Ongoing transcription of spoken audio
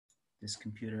this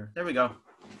computer. There we go.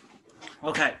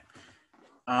 Okay.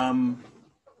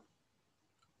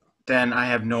 Then I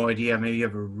have no idea. Maybe you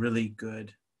have a really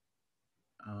good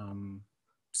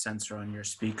sensor on your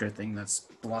speaker thing that's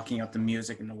blocking out the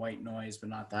music and the white noise, but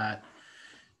not that.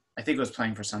 I think it was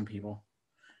playing for some people.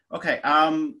 Okay,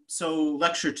 so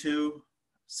lecture 2,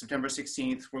 September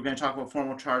 16th, we're going to talk about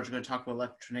formal charge, we're going to talk about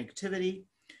electronegativity,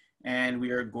 and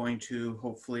we are going to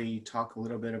hopefully talk a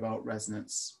little bit about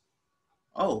resonance.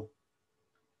 Oh,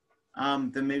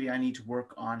 then maybe I need to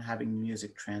work on having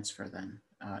music transfer then,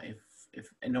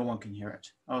 if no one can hear it.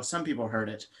 Oh, some people heard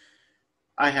it.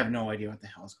 I have no idea what the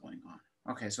hell is going on.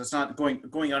 Okay, so it's not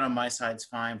going out on my side's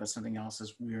fine, but something else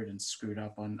is weird and screwed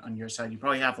up on your side. You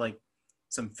probably have like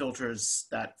some filters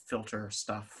that filter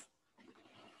stuff.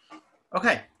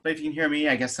 Okay, but if you can hear me,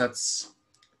 I guess that's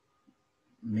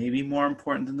maybe more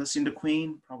important than listening to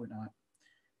Queen. Probably not.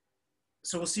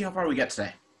 So we'll see how far we get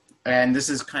today. And this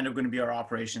is kind of going to be our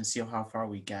operation, see how far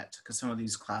we get, because some of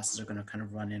these classes are going to kind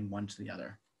of run in one to the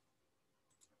other.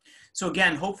 So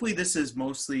again, hopefully this is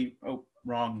mostly, oh,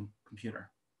 wrong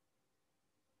computer.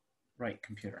 Right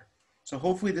computer. So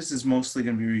hopefully this is mostly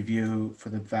going to be review for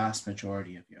the vast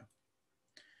majority of you.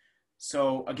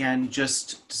 So again,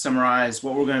 just to summarize,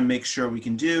 what we're going to make sure we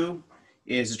can do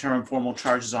is determine formal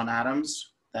charges on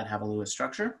atoms that have a Lewis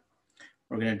structure.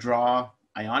 We're going to draw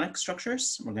ionic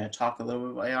structures. We're going to talk a little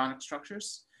bit about ionic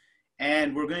structures.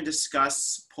 And we're going to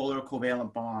discuss polar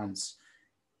covalent bonds.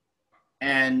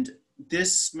 And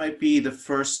this might be the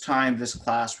first time this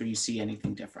class where you see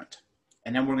anything different.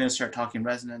 And then we're going to start talking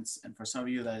resonance. And for some of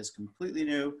you, that is completely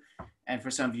new. And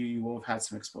for some of you, you will have had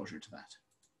some exposure to that.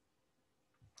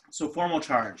 So formal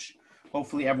charge.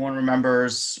 Hopefully everyone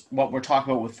remembers what we're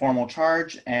talking about with formal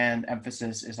charge, and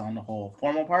emphasis is on the whole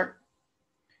formal part.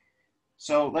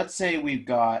 So let's say we've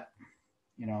got,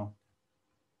 you know,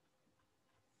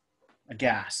 a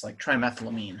gas like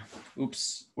trimethylamine.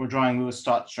 Oops, we're drawing Lewis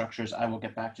dot structures. I will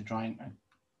get back to drawing. I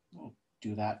will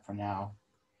do that for now.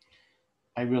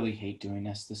 I really hate doing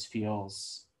this. This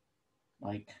feels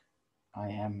like I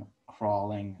am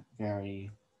crawling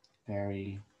very,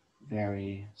 very,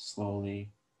 very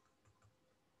slowly.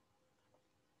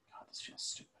 God, this feels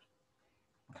stupid.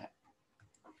 Okay.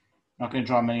 I'm not going to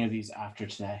draw many of these after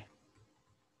today.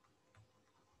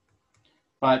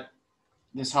 But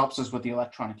this helps us with the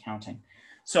electron accounting.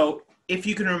 So if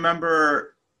you can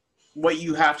remember, what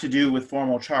you have to do with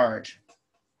formal charge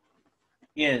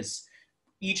is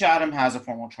each atom has a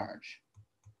formal charge.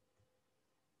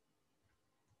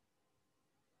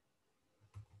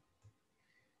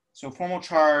 So formal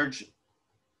charge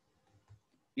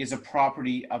is a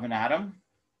property of an atom.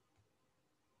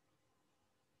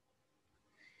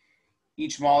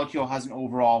 Each molecule has an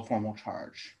overall formal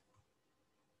charge.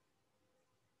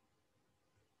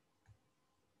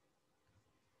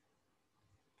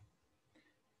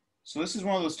 So this is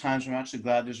one of those times where I'm actually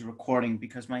glad there's a recording,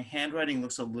 because my handwriting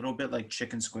looks a little bit like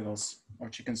chicken squiggles or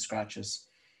chicken scratches.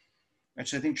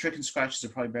 Actually, I think chicken scratches are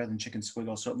probably better than chicken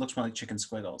squiggles, so it looks more like chicken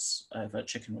squiggles if a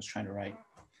chicken was trying to write.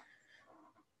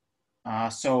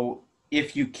 So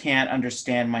if you can't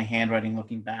understand my handwriting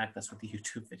looking back, that's what the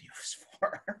YouTube video is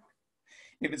for.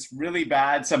 If it's really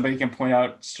bad, somebody can point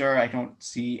out, sir, I don't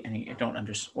see any, I don't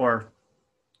understand, or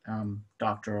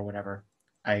doctor or whatever,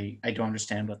 I don't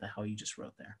understand what the hell you just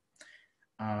wrote there.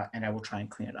 And I will try and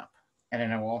clean it up. And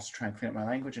then I will also try and clean up my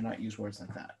language and not use words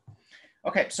like that.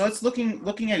 Okay, so let's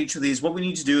looking at each of these. What we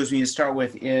need to do is we need to start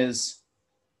with is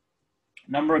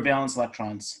number of valence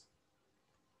electrons.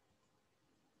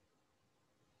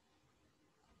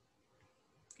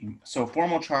 So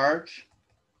formal charge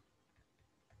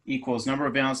equals number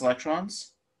of valence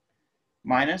electrons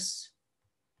minus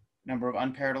number of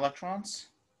unpaired electrons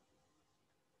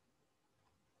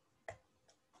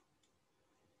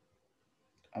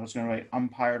I was going to write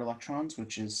unpaired electrons,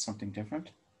 which is something different.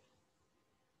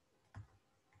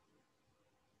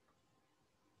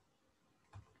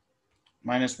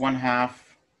 Minus 1/2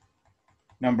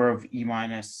 number of E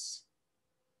minus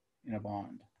in a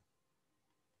bond.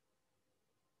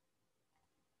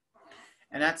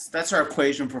 And that's our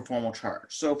equation for formal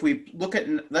charge. So if we look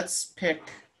at, let's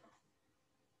pick,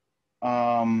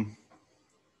 go,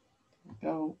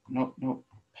 nope,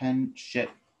 pen, shit.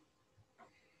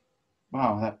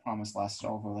 Wow, that promise lasted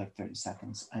over like 30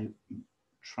 seconds. I'm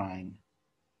trying.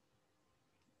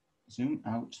 Zoom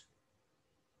out,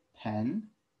 pen.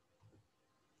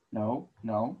 No,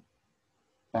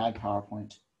 bad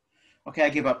PowerPoint. Okay, I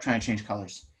give up trying to change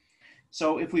colors.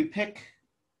 So if we pick,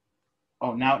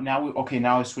 oh, now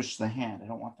I switch to the hand. I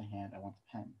don't want the hand, I want the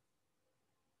pen.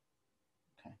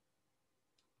 Okay.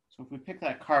 So if we pick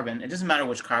that carbon, it doesn't matter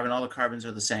which carbon, all the carbons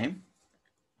are the same.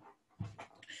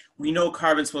 we know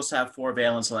carbon's supposed to have 4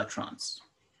 valence electrons.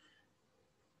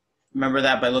 Remember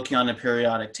that by looking on the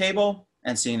periodic table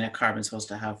and seeing that carbon's supposed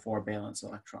to have 4 valence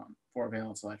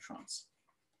electrons.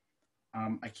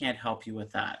 I can't help you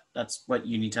with that. That's what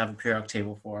you need to have a periodic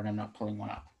table for, and I'm not pulling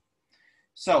one up.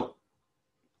 So,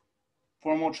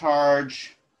 formal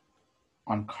charge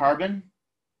on carbon.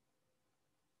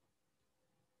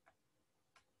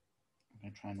 I'm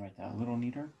going to try and write that a little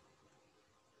neater.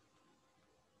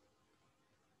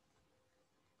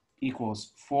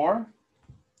 Equals 4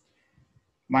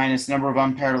 minus number of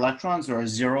unpaired electrons, or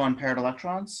 0 unpaired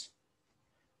electrons,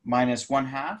 minus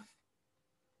 1/2.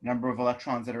 Number of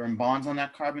electrons that are in bonds on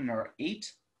that carbon are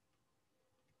 8.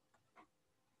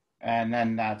 And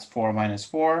then that's 4 minus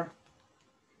 4.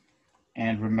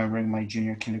 And remembering my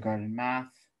junior kindergarten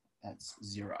math, that's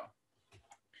 0.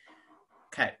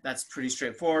 Okay, that's pretty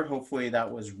straightforward. Hopefully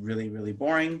that was really, really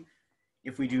boring.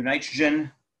 If we do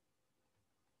nitrogen,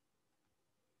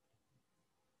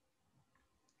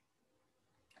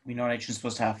 we know nitrogen is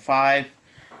supposed to have 5.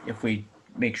 If we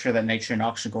make sure that nitrogen and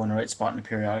oxygen go in the right spot in the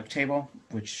periodic table,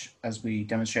 which, as we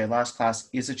demonstrated last class,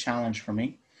 is a challenge for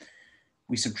me.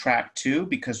 We subtract 2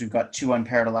 because we've got 2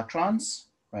 unpaired electrons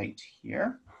right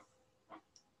here.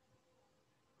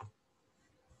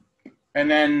 And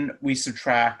then we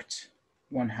subtract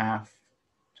 1/2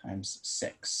 times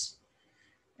 6.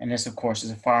 And this, of course,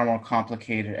 is a far more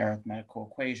complicated arithmetical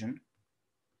equation,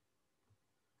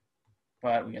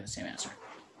 but we get the same answer.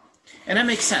 And that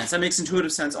makes sense. That makes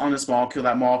intuitive sense on this molecule.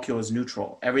 That molecule is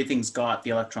neutral. Everything's got the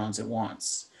electrons it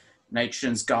wants.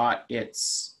 Nitrogen's got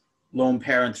its lone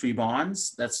pair and 3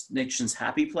 bonds. That's nitrogen's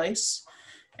happy place.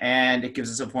 And it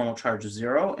gives us a formal charge of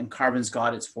 0. And carbon's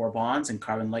got its 4 bonds, and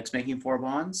carbon likes making 4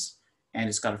 bonds. And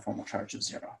it's got a formal charge of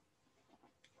 0.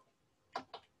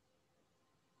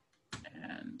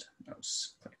 And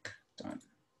mouse click, done.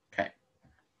 Okay.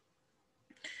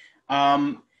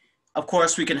 Of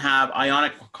course, we can have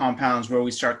ionic compounds where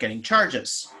we start getting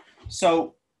charges.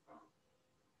 So,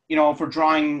 you know, if we're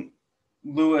drawing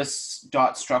Lewis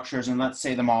dot structures, and let's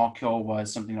say the molecule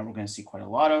was something that we're going to see quite a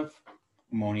lot of,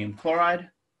 ammonium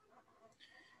chloride,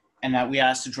 and that we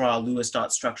asked to draw a Lewis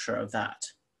dot structure of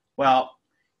that. Well,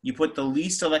 you put the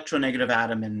least electronegative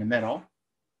atom in the middle,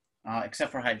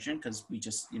 except for hydrogen, because we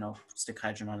just, you know, stick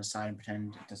hydrogen on the side and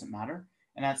pretend it doesn't matter,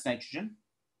 and that's nitrogen.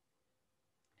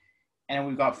 And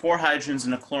we've got 4 hydrogens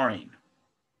and a chlorine.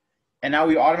 And now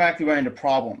we automatically run into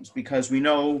problems because we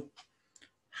know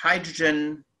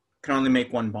hydrogen can only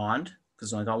make 1 bond because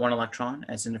it's only got 1 electron,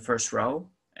 as in the first row.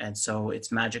 And so its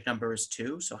magic number is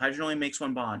 2. So hydrogen only makes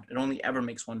 1 bond. It only ever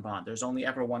makes 1 bond. There's only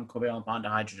ever 1 covalent bond to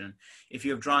hydrogen. If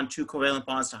you have drawn 2 covalent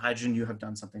bonds to hydrogen, you have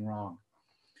done something wrong.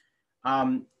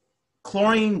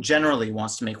 Chlorine generally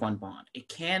wants to make 1 bond. It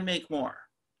can make more,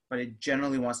 but it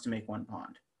generally wants to make 1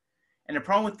 bond. And the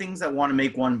problem with things that want to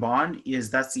make 1 bond is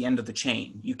that's the end of the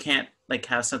chain. You can't like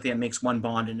have something that makes 1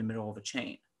 bond in the middle of a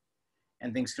chain.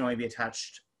 And things can only be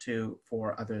attached to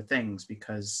for other things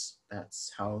because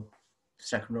that's how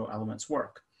second row elements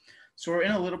work. So we're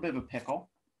in a little bit of a pickle.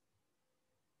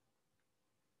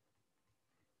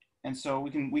 And so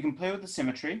we can play with the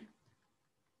symmetry.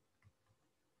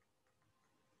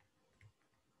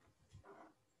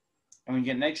 And we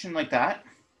get nitrogen like that.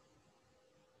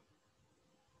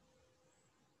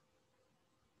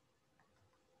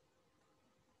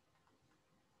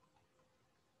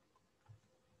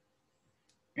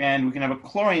 And we can have a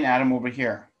chlorine atom over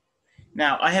here.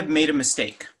 Now, I have made a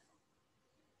mistake.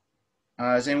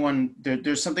 Is anyone,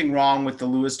 there's something wrong with the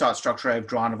Lewis dot structure I've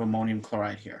drawn of ammonium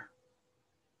chloride here.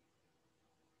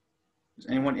 Is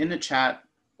anyone in the chat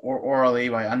or orally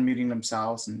by unmuting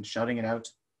themselves and shouting it out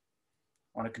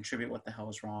want to contribute what the hell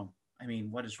is wrong? I mean,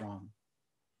 what is wrong?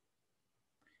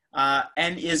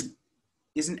 N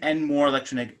isn't N more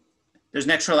electronegative? There's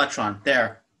an extra electron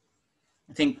there.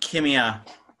 I think Kimia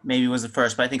maybe was the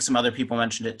first, but I think some other people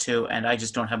mentioned it too, and I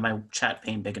just don't have my chat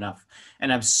pane big enough.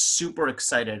 And I'm super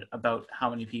excited about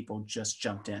how many people just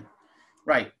jumped in.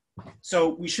 Right, so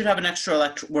we should have an extra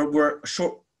electron, we're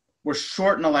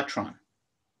short an electron.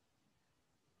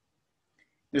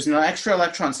 There's an extra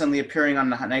electron suddenly appearing on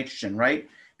the nitrogen, right?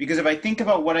 Because if I think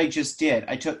about what I just did,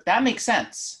 that makes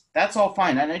sense. That's all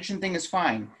fine, that nitrogen thing is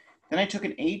fine. Then I took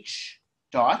an H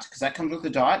dot, because that comes with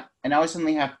a dot, and now I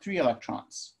suddenly have 3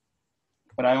 electrons.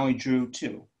 But I only drew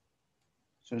 2.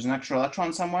 So there's an extra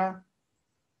electron somewhere.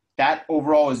 That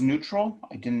overall is neutral.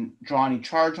 I didn't draw any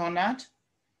charge on that.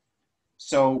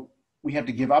 So we have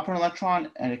to give up an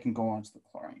electron and it can go on to the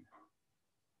chlorine.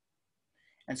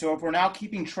 And so if we're now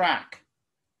keeping track,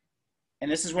 and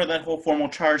this is where that whole formal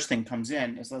charge thing comes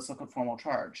in, is let's look at formal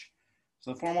charge.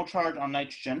 So the formal charge on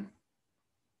nitrogen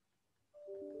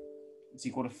is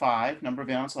equal to 5, number of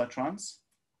valence electrons,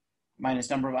 minus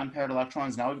number of unpaired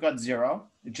electrons. Now we've got 0.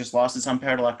 It just lost its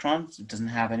unpaired electrons. It doesn't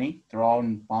have any. They're all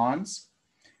in bonds.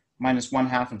 Minus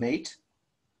 1/2 of 8.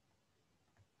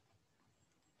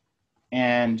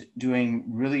 And doing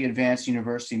really advanced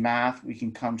university math, we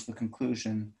can come to the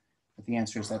conclusion that the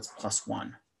answer is that's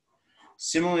 +1.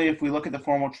 Similarly, if we look at the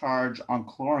formal charge on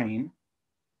chlorine,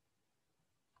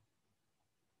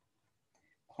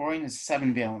 chlorine has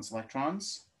 7 valence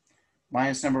electrons,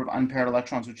 minus number of unpaired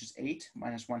electrons, which is 8,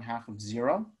 minus 1/2 of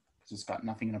 0, because it's got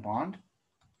nothing in a bond.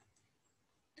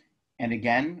 And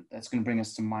again, that's going to bring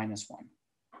us to -1.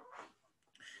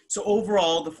 So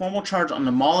overall, the formal charge on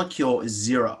the molecule is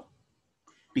 0,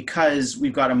 because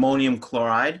we've got ammonium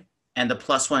chloride and the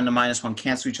 +1 and the -1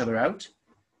 cancel each other out.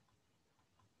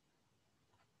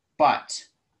 But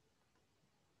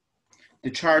the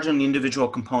charge on the individual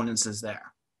components is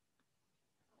there.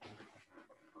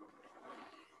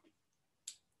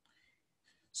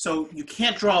 So you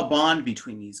can't draw a bond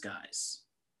between these guys.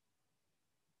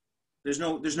 There's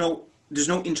no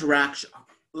interaction,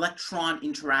 electron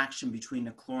interaction between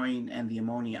the chlorine and the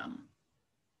ammonium.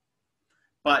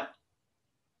 But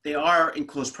they are in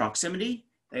close proximity.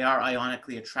 They are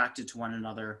ionically attracted to one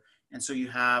another. And so you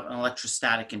have an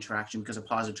electrostatic interaction because a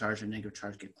positive charge and negative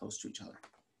charge get close to each other.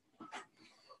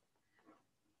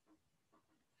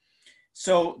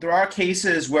 So there are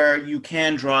cases where you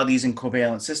can draw these in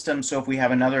covalent systems. So if we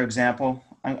have another example,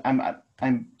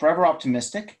 I'm forever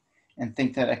optimistic and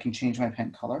think that I can change my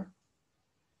pen color.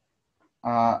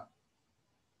 And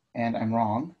I'm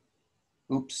wrong.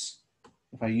 Oops.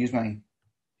 If I use my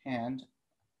hand.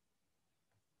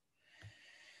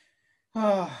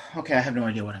 Oh, okay, I have no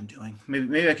idea what I'm doing.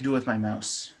 Maybe I could do it with my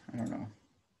mouse. I don't know.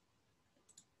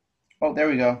 Oh, there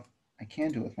we go. I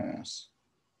can do it with my mouse.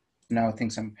 Now it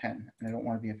thinks I'm a pen, and I don't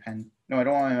want to be a pen. No, I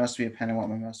don't want my mouse to be a pen. I want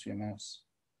my mouse to be a mouse.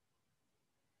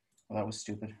 Well, that was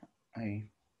stupid. Okay.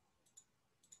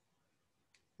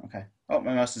 Oh,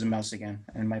 my mouse is a mouse again,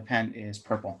 and my pen is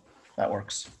purple. That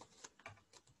works.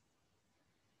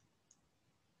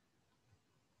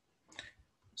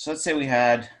 So let's say we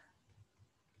had,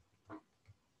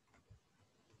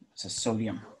 it's a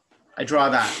sodium. I draw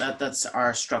that. That's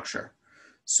our structure.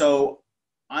 So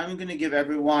I'm going to give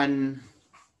everyone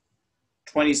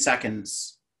 20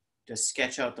 seconds to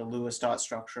sketch out the Lewis dot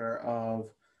structure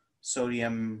of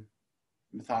sodium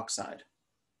methoxide.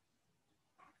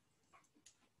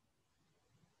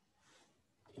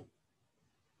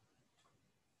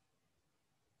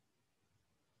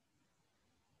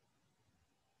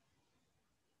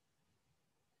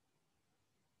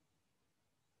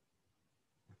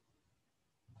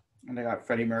 And I got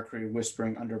Freddie Mercury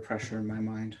whispering under pressure in my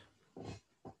mind.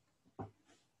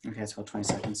 Okay, it's about 20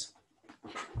 seconds.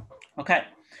 Okay,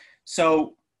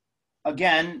 so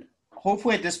again,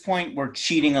 hopefully at this point we're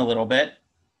cheating a little bit,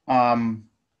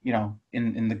 you know,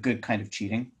 in the good kind of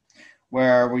cheating,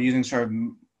 where we're using sort of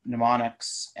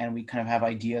mnemonics and we kind of have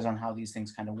ideas on how these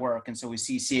things kind of work. And so we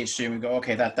see CH3 and we go,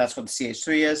 okay, that's what the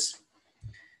CH3 is.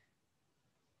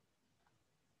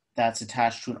 That's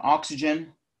attached to an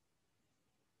oxygen.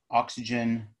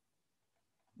 Oxygen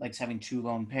likes having 2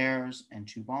 lone pairs and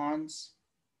 2 bonds.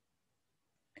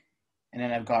 And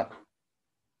then I've got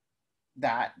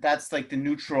that's like the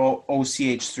neutral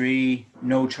OCH3,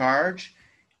 no charge.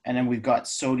 And then we've got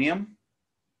sodium,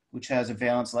 which has a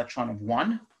valence electron of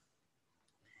 1.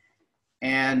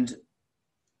 And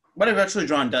what I've actually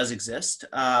drawn does exist.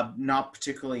 Not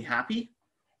particularly happy.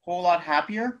 Whole lot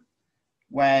happier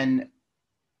when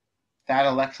that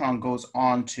electron goes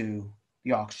on to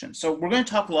the oxygen. So we're going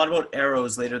to talk a lot about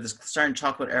arrows later. Starting to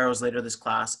talk about arrows later this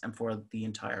class and for the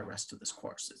entire rest of this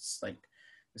course. It's like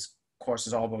this course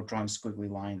is all about drawing squiggly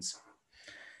lines.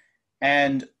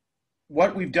 And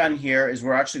what we've done here is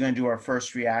we're actually going to do our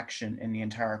first reaction in the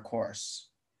entire course.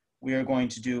 We are going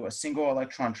to do a single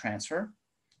electron transfer.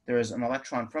 There is an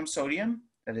electron from sodium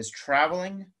that is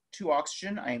traveling to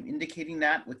oxygen. I am indicating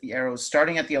that with the arrows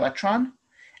starting at the electron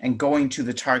and going to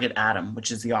the target atom, which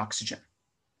is the oxygen.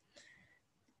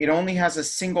 It only has a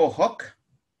single hook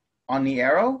on the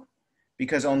arrow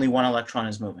because only 1 electron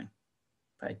is moving.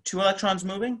 If I had 2 electrons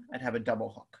moving, I'd have a double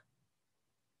hook.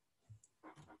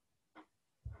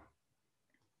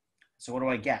 So what do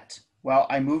I get? Well,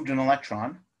 I moved an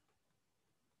electron.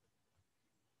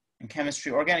 In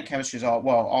chemistry, organic chemistry is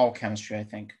all chemistry, I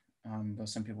think, though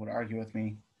some people would argue with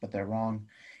me, but they're wrong,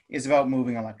 is about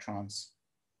moving electrons.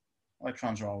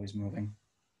 Electrons are always moving.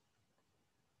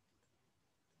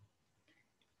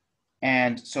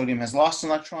 And sodium has lost an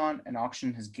electron and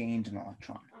oxygen has gained an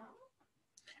electron.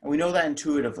 And we know that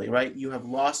intuitively, right? You have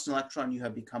lost an electron, you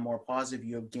have become more positive,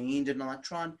 you have gained an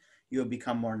electron, you have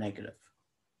become more negative.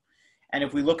 And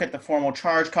if we look at the formal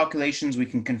charge calculations, we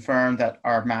can confirm that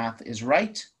our math is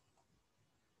right.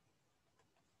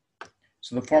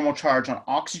 So the formal charge on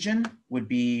oxygen would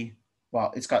be,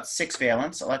 well, it's got 6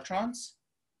 valence electrons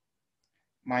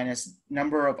minus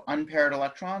number of unpaired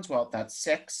electrons, well, that's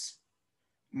 6,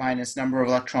 minus number of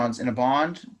electrons in a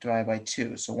bond divided by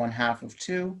 2, so 1/2 of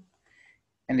 2.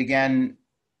 And again,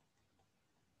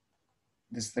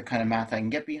 this is the kind of math I can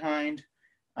get behind.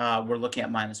 We're looking at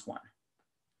 -1.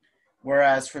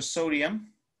 Whereas for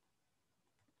sodium,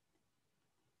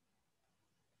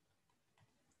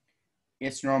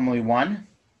 it's normally 1.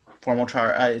 Formal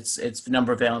charge, its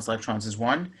number of valence electrons is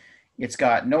 1. It's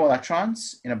got no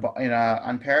electrons in a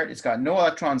unpaired. It's got no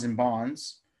electrons in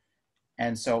bonds,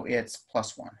 and so it's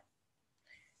 +1.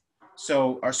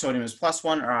 So our sodium is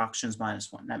 +1, our oxygen is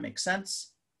 -1. That makes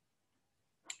sense.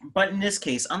 But in this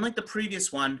case, unlike the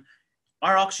previous one,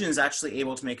 our oxygen is actually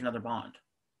able to make another bond,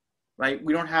 right?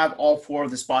 We don't have all 4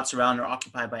 of the spots around are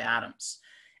occupied by atoms.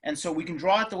 And so we can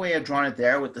draw it the way I've drawn it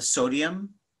there with the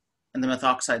sodium and the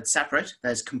methoxide separate.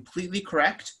 That is completely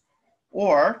correct.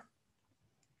 Or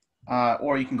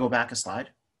you can go back a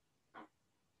slide.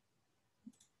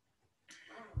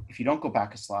 If you don't go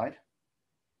back a slide,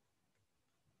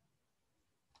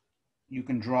 you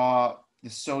can draw the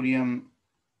sodium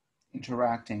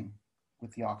interacting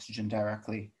with the oxygen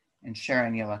directly and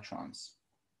sharing the electrons.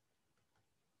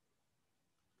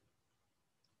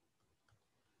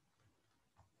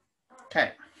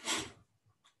 Okay.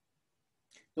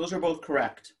 Those are both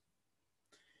correct.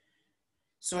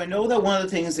 So I know that one of the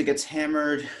things that gets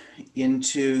hammered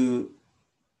into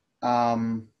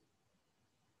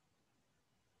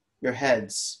your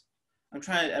heads, I'm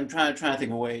trying to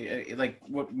think of a way, like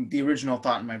what the original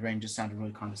thought in my brain just sounded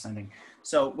really condescending.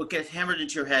 So what gets hammered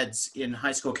into your heads in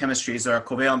high school chemistry is there are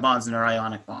covalent bonds and there are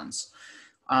ionic bonds.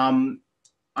 I'm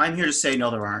here to say no,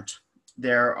 there aren't.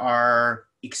 There are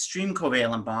extreme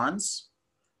covalent bonds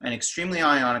and extremely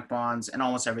ionic bonds, and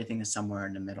almost everything is somewhere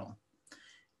in the middle.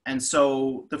 And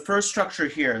so the first structure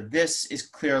here, this is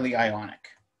clearly ionic.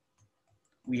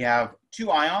 We have 2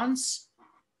 ions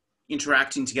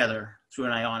interacting together through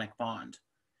an ionic bond.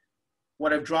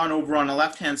 What I've drawn over on the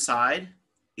left-hand side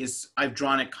is I've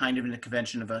drawn it kind of in the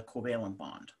convention of a covalent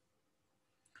bond.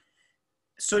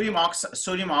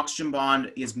 Sodium-oxygen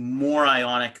bond is more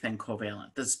ionic than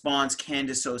covalent. Those bonds can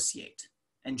dissociate.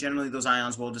 And generally those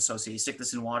ions will dissociate. You stick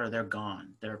this in water, they're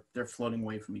gone. They're floating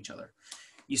away from each other.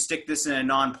 You stick this in a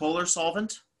non-polar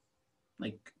solvent,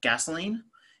 like gasoline,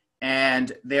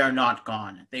 and they are not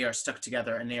gone. They are stuck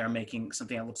together and they are making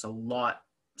something that looks a lot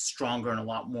stronger and a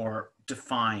lot more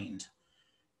defined.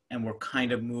 And we're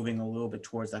kind of moving a little bit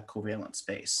towards that covalent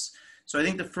space. So I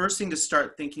think the first thing to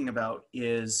start thinking about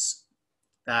is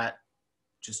that,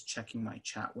 just checking my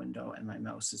chat window and my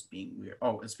mouse is being weird.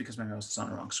 Oh, it's because my mouse is on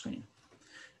the wrong screen.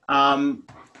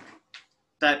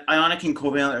 That ionic and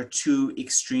covalent are 2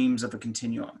 extremes of a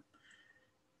continuum.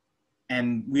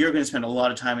 And we are going to spend a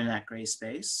lot of time in that gray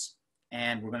space.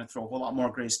 And we're going to throw a whole lot more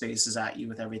gray spaces at you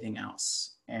with everything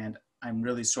else. And I'm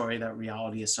really sorry that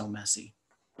reality is so messy.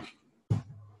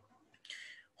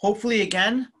 Hopefully,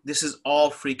 again, this is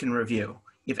all freaking review.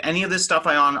 If any of this stuff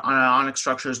on ionic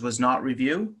structures was not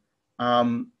review,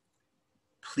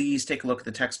 please take a look at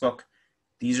the textbook.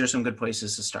 These are some good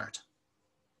places to start.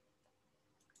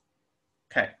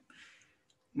 Okay.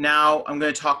 Now I'm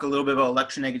going to talk a little bit about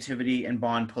electronegativity and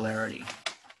bond polarity.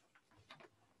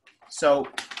 So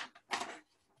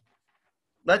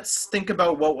let's think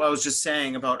about what I was just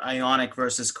saying about ionic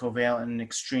versus covalent and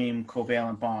extreme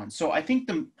covalent bonds. So I think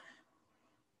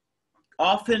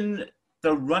often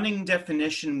the running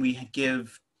definition we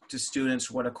give to students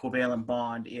what a covalent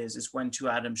bond is when 2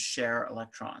 atoms share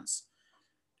electrons.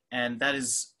 And that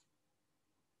is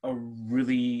a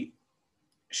really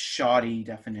shoddy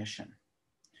definition.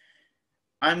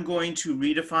 I'm going to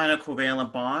redefine a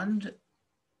covalent bond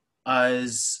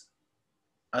as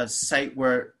a site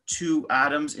where 2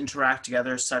 atoms interact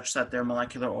together such that their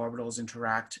molecular orbitals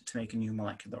interact to make a new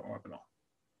molecular orbital.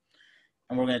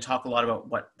 And we're going to talk a lot about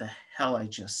what the hell I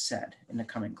just said in the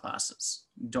coming classes.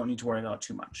 You don't need to worry about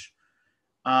too much.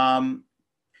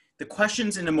 The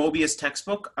questions in the Mobius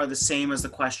textbook are the same as the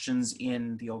questions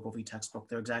in the Ogilvy textbook.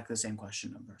 They're exactly the same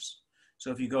question numbers. So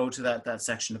if you go to that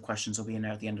section, the questions will be in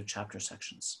there at the end of chapter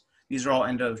sections. These are all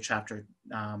end of chapter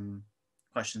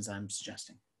questions I'm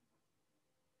suggesting.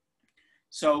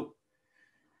 So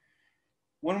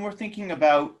when we're thinking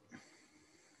about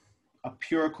a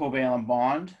pure covalent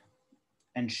bond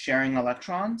and sharing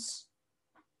electrons,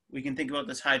 we can think about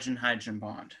this hydrogen-hydrogen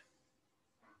bond.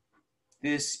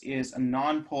 This is a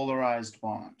non-polarized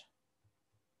bond.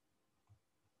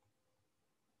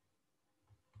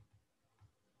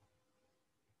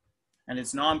 And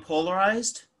it's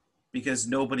non-polarized because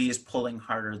nobody is pulling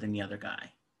harder than the other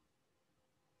guy.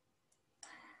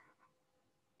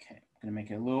 Okay, I'm gonna make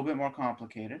it a little bit more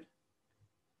complicated.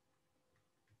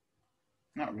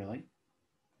 Not really.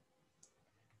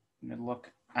 I'm gonna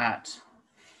look at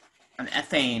an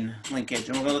ethane linkage,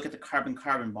 and we're gonna look at the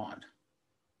carbon-carbon bond.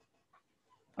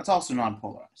 That's also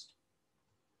non-polarized.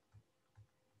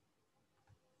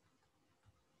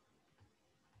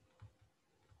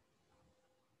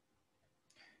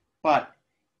 But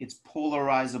it's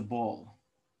polarizable.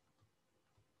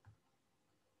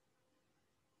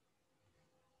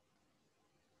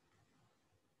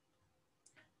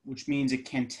 Which means it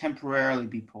can temporarily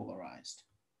be polarized.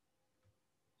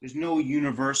 There's no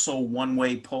universal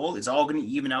one-way pull. It's all going to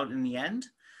even out in the end.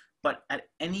 But at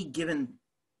any given,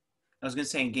 I was going to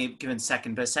say given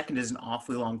second, but a second is an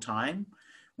awfully long time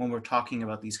when we're talking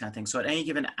about these kind of things. So at any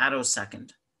given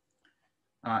attosecond,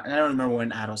 and I don't remember what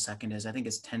an attosecond is. I think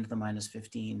it's 10 to the minus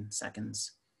 15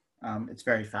 seconds. It's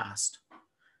very fast.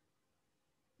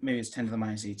 Maybe it's 10 to the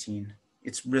minus 18.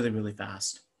 It's really, really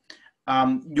fast.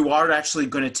 You are actually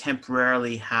going to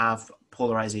temporarily have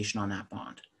polarization on that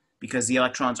bond because the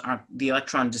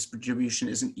electron distribution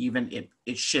isn't even,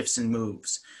 it shifts and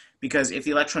moves. Because if the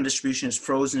electron distribution is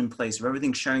frozen in place, if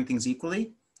everything's sharing things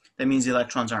equally, that means the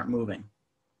electrons aren't moving.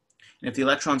 And if the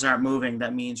electrons aren't moving,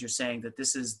 that means you're saying that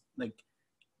this is like,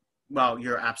 well,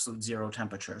 you're absolute zero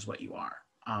temperature is what you are.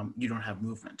 You don't have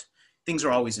movement. Things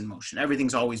are always in motion.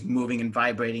 Everything's always moving and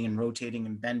vibrating and rotating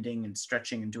and bending and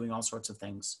stretching and doing all sorts of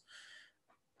things.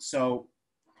 So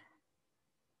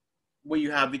what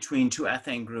you have between two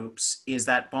ethane groups is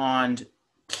that bond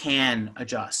can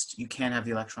adjust. You can have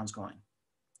the electrons going.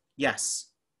 Yes.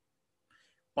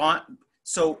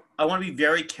 So I want to be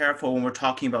very careful when we're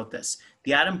talking about this.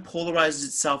 The atom polarizes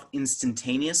itself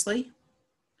instantaneously,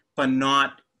 but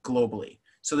not globally.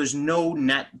 So there's no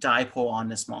net dipole on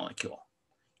this molecule.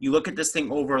 You look at this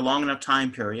thing over a long enough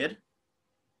time period,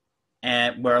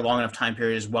 and where a long enough time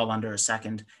period is well under a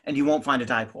second, and you won't find a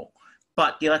dipole.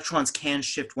 But the electrons can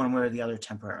shift one way or the other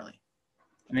temporarily.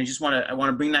 And I want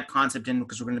to bring that concept in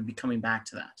because we're going to be coming back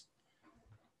to that.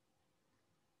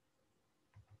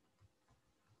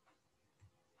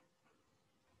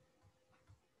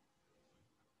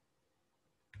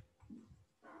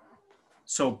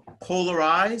 So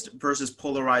polarized versus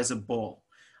polarizable.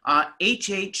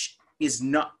 HH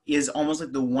is almost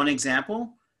like the one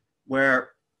example where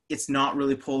it's not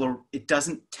really polar. It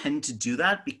doesn't tend to do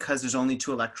that because there's only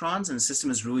two electrons and the system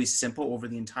is really simple over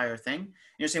the entire thing. And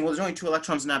you're saying, well, there's only two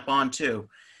electrons in that bond too.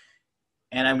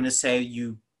 And I'm going to say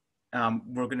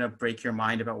we're going to break your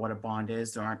mind about what a bond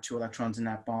is. There aren't two electrons in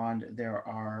that bond. There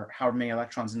are however many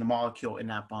electrons in the molecule in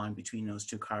that bond between those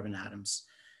two carbon atoms.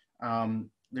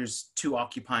 There's two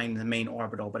occupying the main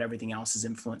orbital, but everything else is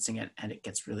influencing it, and it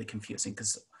gets really confusing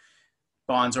because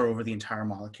bonds are over the entire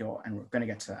molecule, and we're going to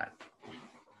get to that.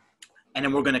 And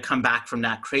then we're going to come back from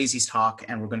that crazy talk,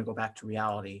 and we're going to go back to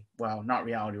reality. Well, not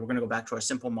reality. We're going to go back to our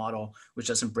simple model, which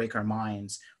doesn't break our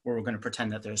minds, where we're going to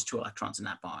pretend that there's two electrons in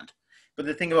that bond. But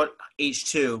the thing about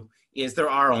H2 is there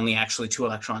are only actually two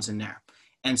electrons in there.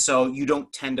 And so you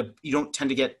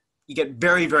get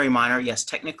very, very minor. Yes,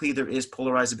 technically there is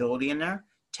polarizability in there.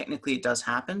 Technically it does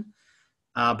happen,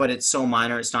 but it's so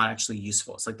minor it's not actually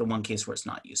useful. It's like the one case where it's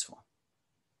not useful.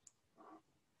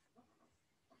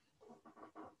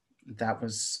 That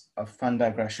was a fun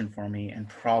digression for me and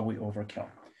probably overkill.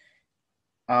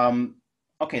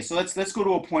 Okay, so let's go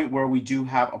to a point where we do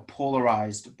have a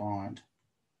polarized bond.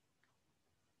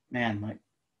 Man,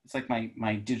 it's like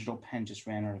my digital pen just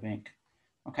ran out of ink.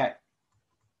 Okay.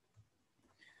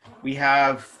 We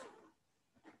have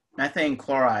methane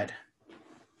chloride,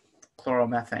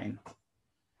 chloromethane,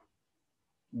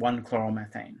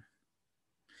 1-chloromethane.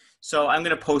 So I'm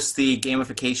going to post the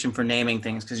gamification for naming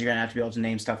things because you're going to have to be able to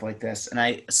name stuff like this. And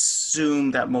I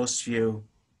assume that most of you,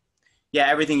 yeah,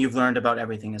 everything you've learned about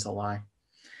everything is a lie.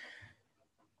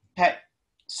 Okay,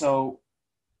 so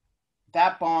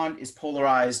that bond is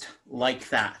polarized like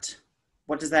that.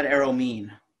 What does that arrow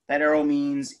mean? That arrow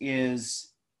means is,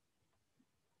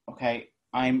 okay,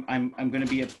 I'm going to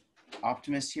be an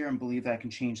optimist here and believe that I can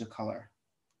change the color.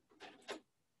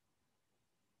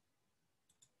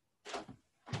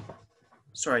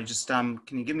 Sorry, just can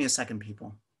you give me a second,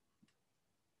 people?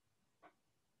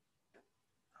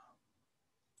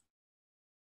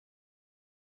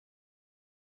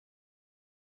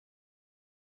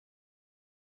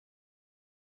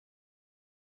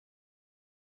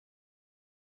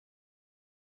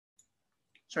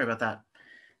 Sorry about that.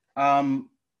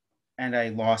 And I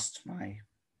lost my,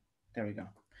 there we go.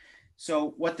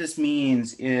 So what this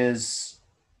means is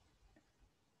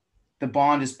the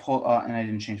bond is and I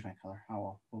didn't change my color. Oh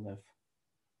well, we'll live.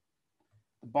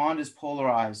 The bond is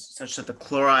polarized such that the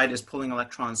chloride is pulling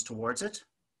electrons towards it,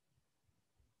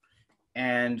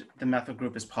 and the methyl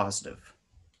group is positive.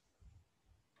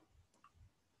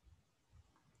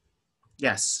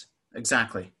 Yes,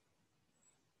 exactly.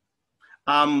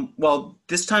 Well,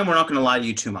 this time we're not going to lie to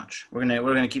you too much. We're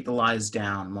gonna keep the lies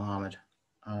down, Mohammed.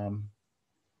 We'll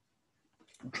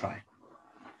try.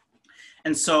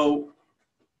 And so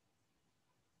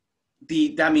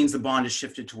that means the bond is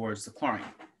shifted towards the chlorine.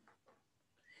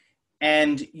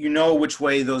 And you know which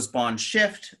way those bonds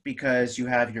shift because you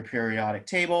have your periodic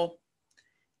table.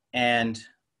 And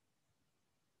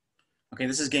okay,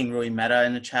 this is getting really meta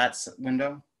in the chat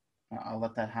window. I'll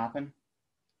let that happen.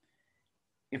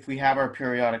 If we have our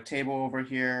periodic table over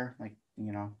here, like,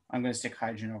 you know, I'm going to stick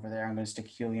hydrogen over there. I'm going to stick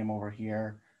helium over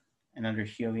here. And under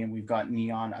helium, we've got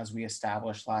neon as we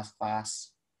established last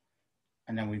class.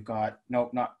 And then we've got,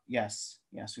 nope, not, yes,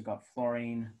 we've got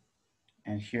fluorine.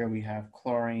 And here we have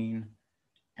chlorine.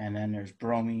 And then there's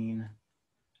bromine.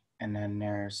 And then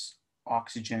there's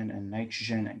oxygen and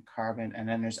nitrogen and carbon. And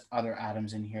then there's other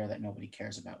atoms in here that nobody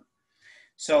cares about.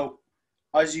 So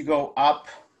as you go up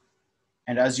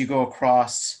and as you go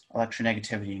across,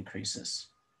 electronegativity increases.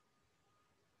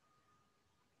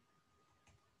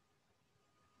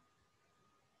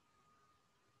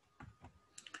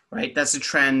 Right, that's a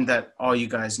trend that all you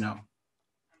guys know.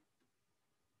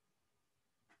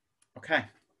 Okay,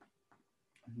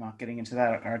 I'm not getting into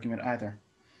that argument either.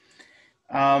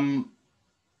 I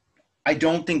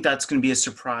don't think that's going to be a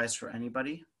surprise for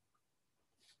anybody.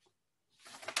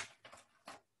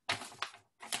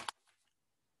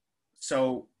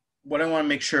 So what I want to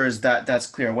make sure is that that's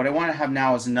clear. What I want to have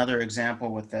now is another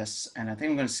example with this, and I think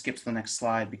I'm going to skip to the next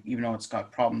slide, even though it's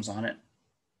got problems on it.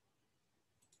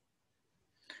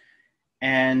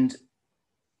 And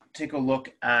take a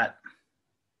look at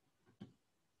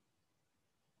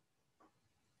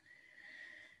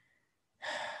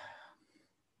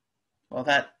well,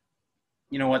 that,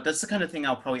 you know what, that's the kind of thing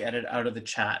I'll probably edit out of the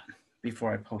chat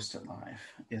before I post it live,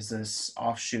 is this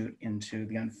offshoot into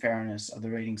the unfairness of the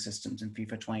rating systems in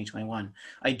FIFA 2021.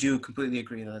 I do completely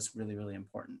agree that that's really, really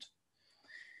important.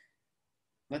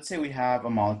 Let's say we have a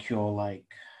molecule like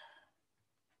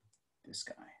this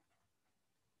guy.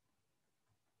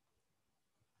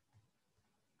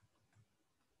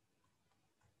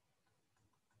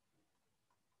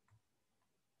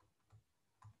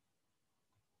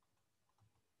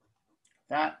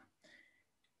 That.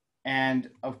 And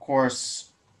of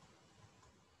course,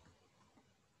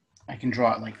 I can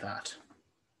draw it like that.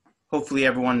 Hopefully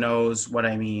everyone knows what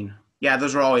I mean. Yeah,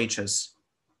 those are all H's.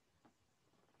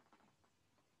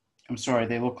 I'm sorry,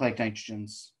 they look like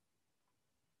nitrogens.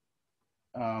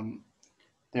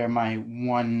 They're my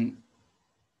one-handed,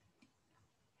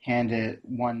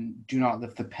 do not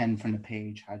lift the pen from the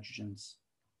page hydrogens.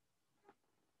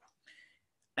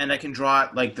 And I can draw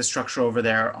it like the structure over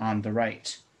there on the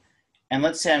right. And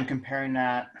let's say I'm comparing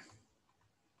that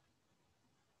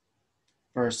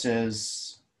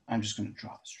versus, I'm just going to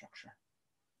draw the structure,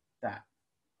 that.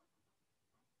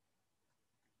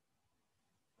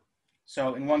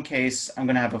 So in one case, I'm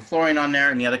going to have a fluorine on there.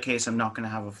 In the other case, I'm not going to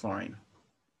have a fluorine.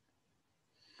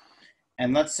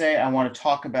 And let's say I want to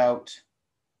talk about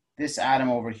this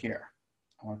atom over here.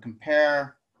 I want to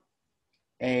compare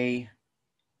A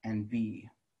and B.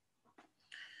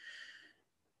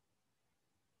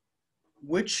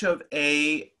 Which of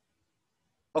A,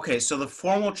 okay, so the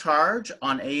formal charge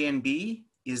on A and B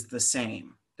is the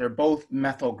same. They're both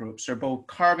methyl groups. They're both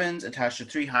carbons attached to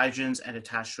 3 hydrogens and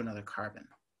attached to another carbon.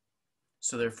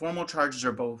 So their formal charges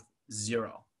are both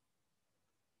 0.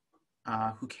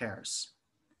 Who cares?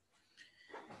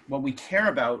 What we care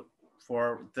about,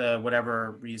 for the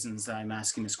whatever reasons that I'm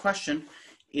asking this question,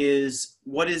 is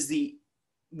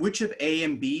which of A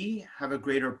and B have a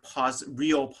greater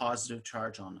real positive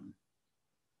charge on them?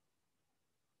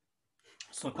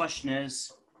 So the question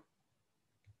is,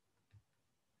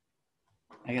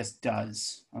 I guess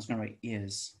does, I was going to write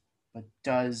is, but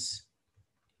does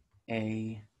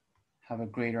A have a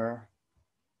greater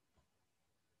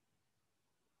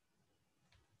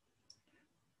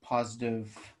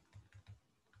positive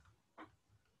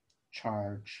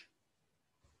charge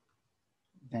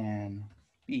than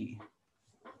B?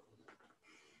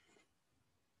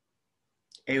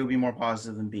 A would be more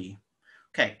positive than B.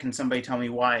 Okay, can somebody tell me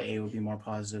why A would be more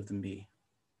positive than B?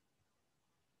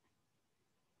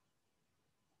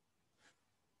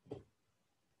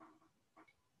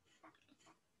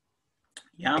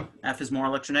 Yeah, F is more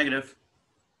electronegative.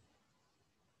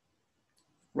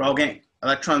 We're all getting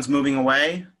electrons moving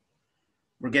away.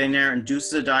 We're getting there.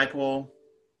 Induces a dipole.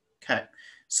 Okay.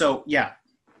 So yeah.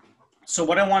 So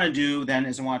what I want to do then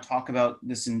is I want to talk about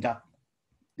this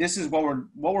This is what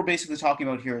we're basically talking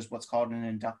about here is what's called an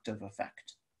inductive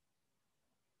effect.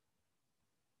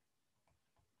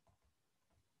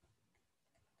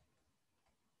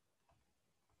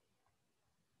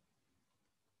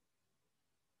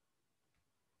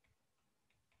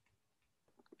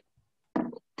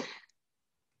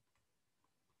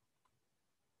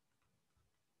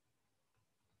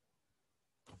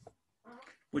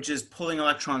 Which is pulling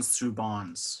electrons through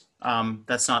bonds.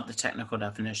 That's not the technical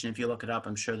definition. If you look it up,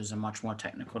 I'm sure there's a much more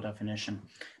technical definition,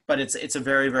 but it's a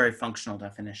very, very functional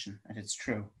definition, and it's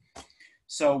true.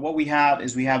 So what we have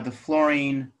is we have the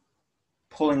fluorine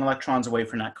pulling electrons away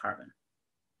from that carbon.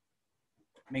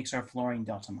 Makes our fluorine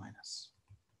delta minus.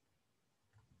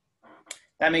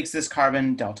 That makes this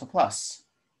carbon delta plus.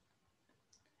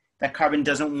 That carbon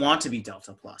doesn't want to be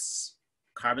delta plus.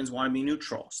 Carbons want to be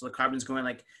neutral. So the carbon's going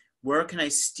like, where can I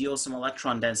steal some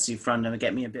electron density from to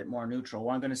get me a bit more neutral?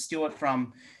 Well, I'm going to steal it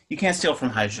from, you can't steal from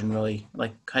hydrogen really,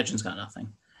 like hydrogen's got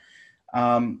nothing.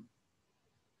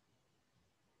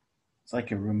 It's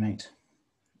like your roommate.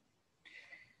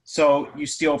 So you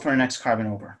steal from the next carbon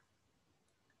over,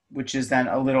 which is then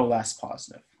a little less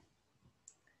positive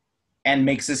and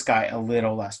makes this guy a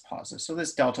little less positive. So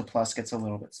this delta plus gets a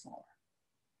little bit smaller.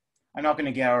 I'm not going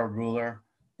to get our ruler,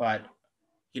 but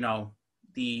you know,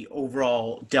 the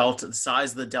overall delta, the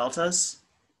size of the deltas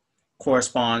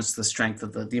corresponds to the strength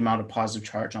of the amount of positive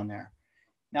charge on there.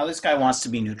 Now this guy wants to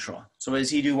be neutral. So what does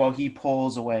he do? Well, he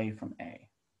pulls away from A.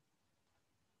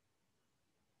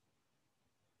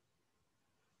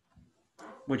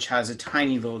 Which has a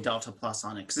tiny little delta plus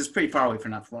on it because it's pretty far away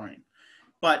from that fluorine.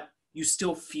 But you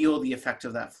still feel the effect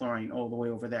of that fluorine all the way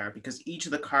over there because each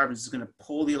of the carbons is going to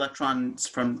pull the electrons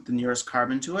from the nearest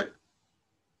carbon to it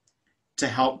to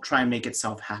help try and make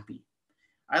itself happy.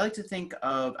 I like to think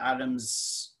of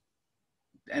atoms,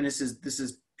 and this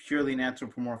is purely an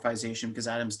anthropomorphization because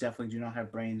atoms definitely do not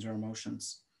have brains or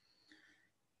emotions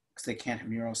because they can't have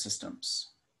neural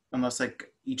systems unless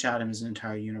like each atom is an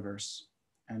entire universe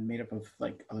and made up of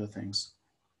like other things.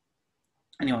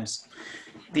 Anyways,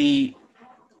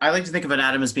 I like to think of an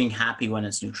atom as being happy when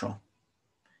it's neutral.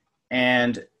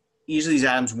 And each of these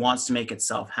atoms wants to make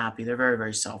itself happy. They're very,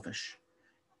 very selfish.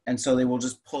 And so they will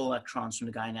just pull electrons from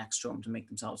the guy next to them to make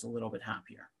themselves a little bit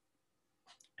happier.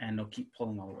 And they'll keep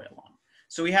pulling all the way along.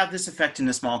 So we have this effect in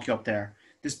this molecule up there.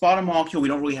 This bottom molecule, we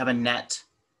don't really have a net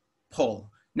pull.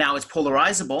 Now it's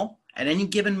polarizable at any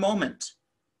given moment.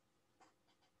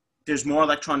 There's more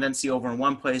electron density over in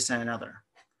one place than another.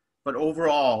 But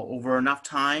overall, over enough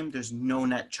time, there's no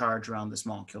net charge around this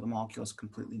molecule. The molecule is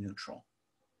completely neutral.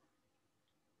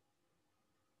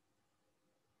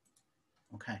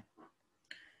 Okay.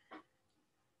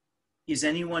 Is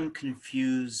anyone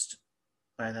confused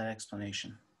by that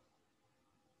explanation?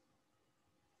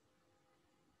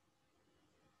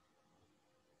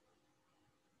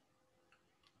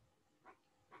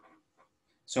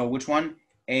 So which one?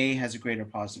 A has a greater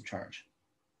positive charge.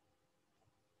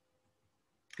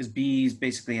 Because B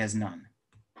basically has none.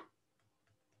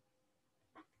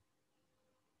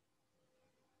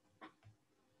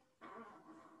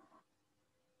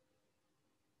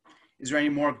 Is there any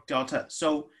more delta?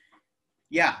 So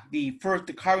yeah, the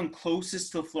carbon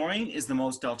closest to the fluorine is the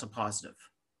most delta positive.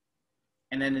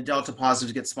 And then the delta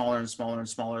positives get smaller and smaller and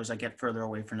smaller as I get further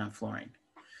away from that fluorine.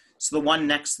 So the one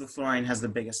next to the fluorine has the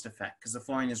biggest effect because the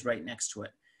fluorine is right next to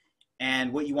it.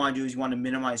 And what you want to do is you want to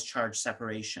minimize charge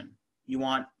separation. You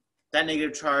want that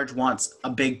negative charge wants a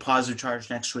big positive charge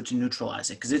next to it to neutralize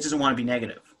it because it doesn't want to be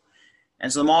negative.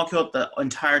 And so the molecule the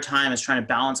entire time is trying to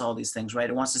balance all these things, right?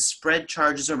 It wants to spread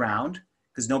charges around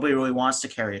because nobody really wants to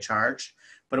carry a charge,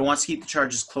 but it wants to keep the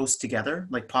charges close together,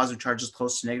 like positive charges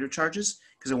close to negative charges,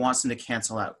 because it wants them to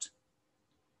cancel out.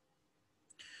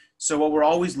 So what we're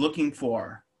always looking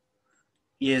for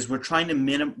is we're trying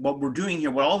to what we're doing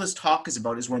here, what all this talk is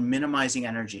about is we're minimizing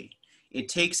energy. It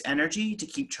takes energy to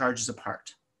keep charges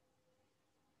apart.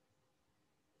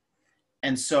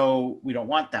 And so we don't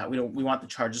want that. We want the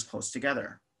charges close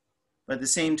together. But at the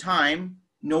same time,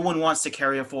 no one wants to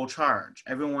carry a full charge.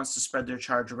 Everyone wants to spread their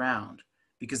charge around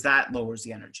because that lowers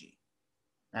the energy.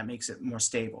 That makes it more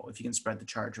stable if you can spread the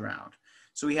charge around.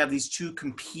 So we have these two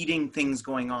competing things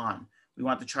going on. We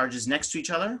want the charges next to each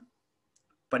other,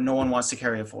 but no one wants to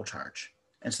carry a full charge.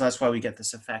 And so that's why we get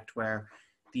this effect where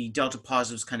the delta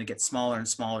positives kind of get smaller and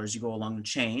smaller as you go along the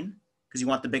chain, because you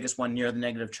want the biggest one near the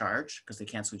negative charge because they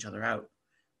cancel each other out.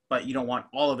 But you don't want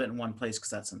all of it in one place because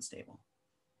that's unstable.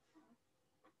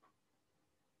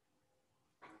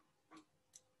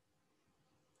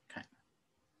 Okay.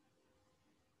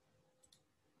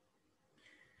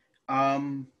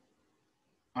 I'm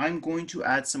going to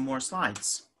add some more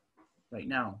slides right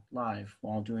now, live,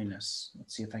 while doing this.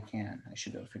 Let's see if I can. I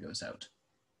should be able to figure this out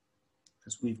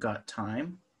because we've got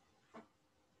time.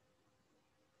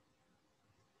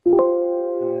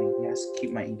 Yes,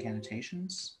 keep my ink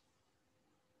annotations.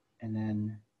 And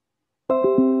then there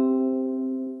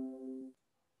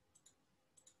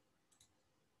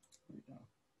we go.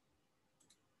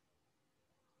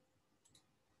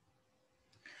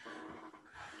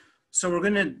 So we're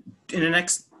going to, in the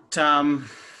next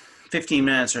 15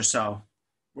 minutes or so,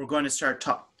 we're going to start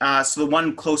so the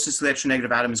one closest to the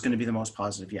electronegative atom is going to be the most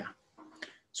positive, yeah.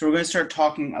 So we're going to start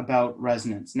talking about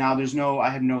resonance. Now I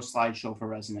have no slideshow for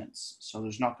resonance, so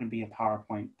there's not going to be a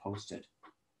PowerPoint posted.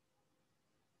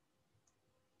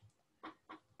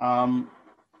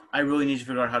 I really need to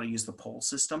figure out how to use the poll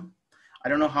system. I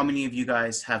don't know how many of you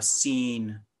guys have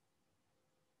seen.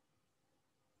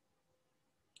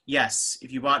 Yes,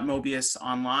 if you bought Mobius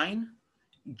online,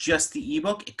 just the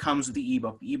ebook, it comes with the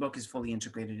ebook. The ebook is fully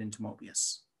integrated into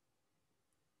Mobius.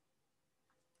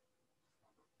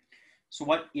 So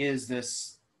what is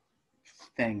this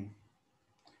thing?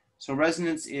 So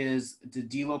resonance is the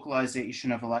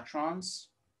delocalization of electrons.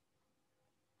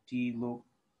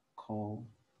 Delocalization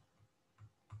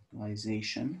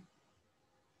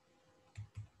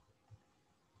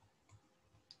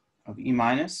of E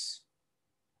minus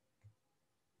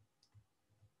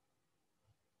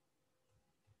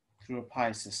through a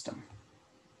pi system,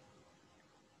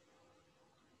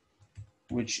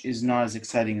 which is not as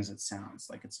exciting as it sounds.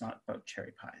 Like it's not about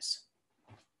cherry pies.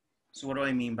 So what do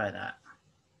I mean by that?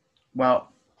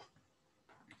 Well,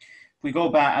 if we go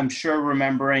back, I'm sure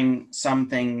remembering some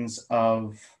things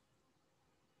of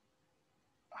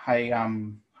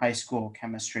high school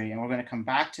chemistry, and we're going to come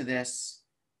back to this,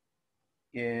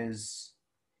 is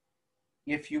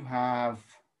if you have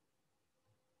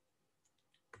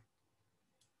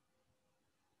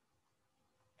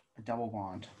a double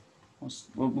bond,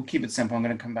 we'll keep it simple. I'm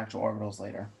going to come back to orbitals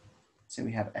later. Say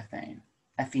we have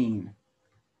ethene.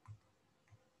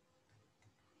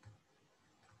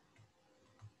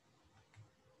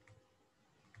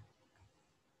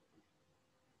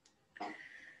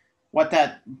 What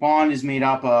that bond is made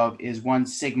up of is one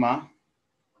sigma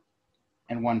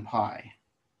and one pi.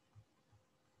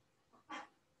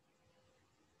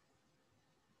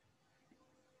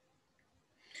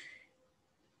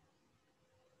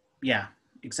 Yeah,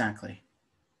 exactly.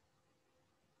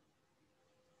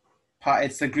 Pi,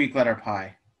 it's the Greek letter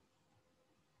pi.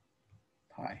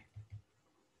 Pi.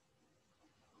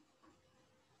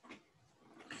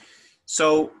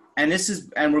 So, and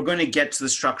we're going to get to the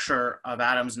structure of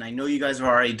atoms, and I know you guys have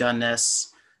already done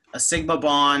this. A sigma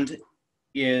bond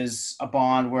is a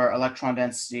bond where electron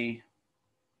density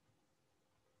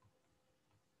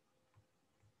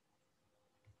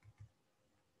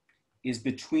is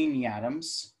between the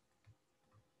atoms.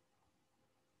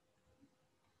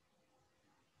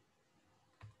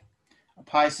 A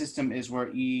pi system is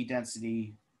where E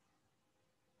density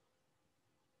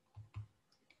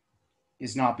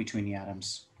is not between the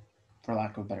atoms, for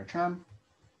lack of a better term.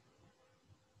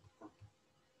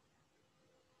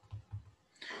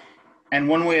 And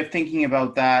one way of thinking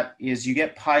about that is you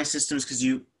get pi systems because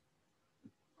you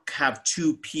have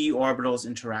two p orbitals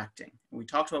interacting. We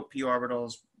talked about p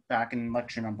orbitals back in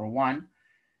lecture number 1.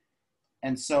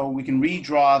 And so we can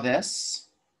redraw this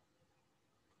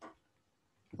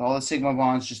with all the sigma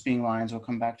bonds just being lines. We'll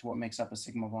come back to what makes up a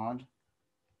sigma bond.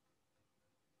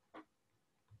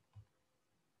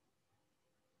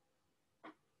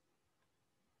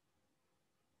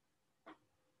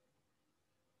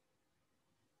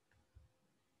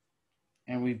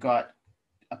 And we've got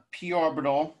a p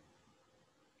orbital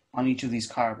on each of these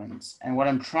carbons. And what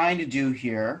I'm trying to do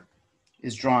here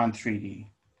is draw in 3D.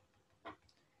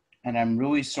 And I'm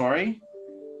really sorry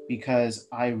because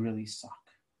I really suck.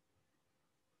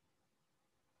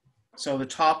 So the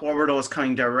top orbital is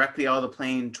coming directly out of the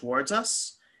plane towards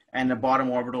us, and the bottom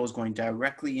orbital is going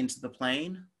directly into the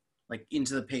plane, like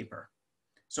into the paper.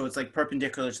 So it's like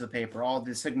perpendicular to the paper. All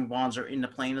the sigma bonds are in the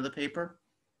plane of the paper,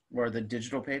 or the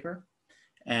digital paper,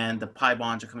 and the pi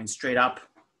bonds are coming straight up,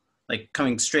 like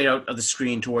coming straight out of the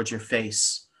screen towards your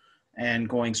face and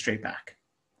going straight back.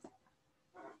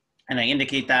 And I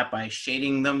indicate that by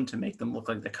shading them to make them look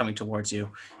like they're coming towards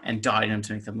you, and dotting them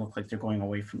to make them look like they're going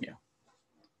away from you.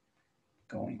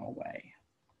 Going away.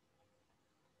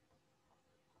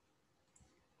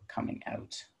 Coming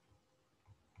out.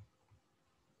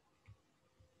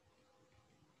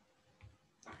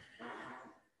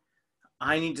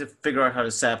 I need to figure out how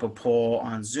to set up a poll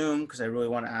on Zoom because I really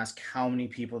want to ask how many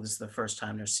people this is the first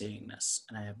time they're seeing this,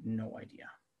 and I have no idea.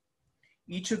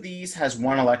 each of these has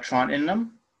one electron in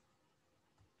them.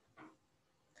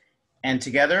 And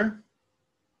together,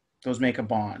 those make a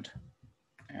bond.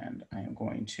 And I am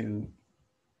going to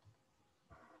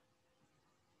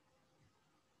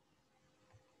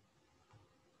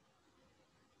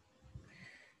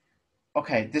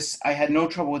okay, this, I had no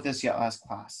trouble with this yet last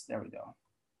class. There we go.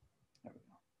 There we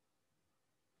go.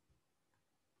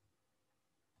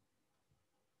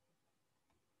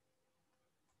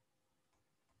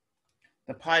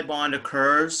 The pi bond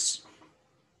occurs.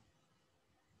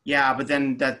 Yeah, but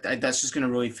then that's just going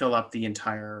to really fill up the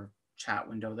entire chat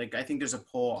window. Like, I think there's a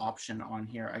poll option on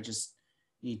here. I just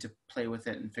need to play with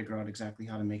it and figure out exactly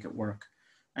how to make it work.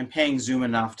 I'm paying Zoom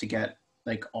enough to get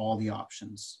like all the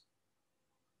options.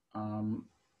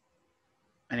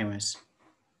 Anyways,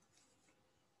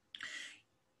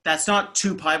 that's not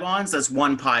two pi bonds, that's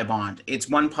one pi bond. It's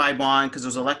one pi bond because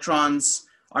those electrons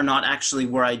are not actually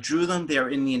where I drew them. They're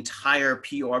in the entire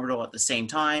p orbital at the same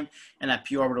time, and that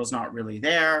p orbital is not really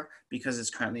there because it's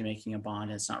currently making a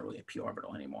bond and it's not really a p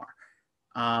orbital anymore.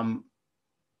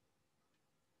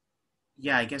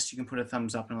 Yeah, I guess you can put a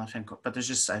thumbs up in left-hand corner, but there's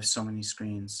just, I have so many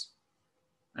screens.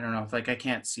 I don't know, if like I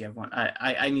can't see everyone.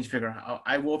 I need to figure out how,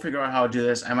 I will figure out how to do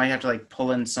this. I might have to like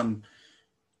pull in some,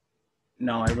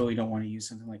 no, I really don't want to use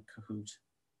something like Kahoot.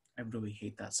 I really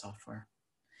hate that software.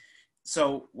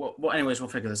 So, well, anyways, we'll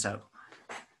figure this out.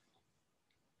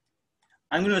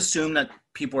 I'm going to assume that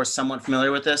people are somewhat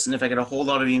familiar with this, and if I get a whole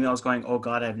lot of emails going, oh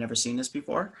God, I've never seen this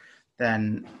before,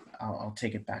 then I'll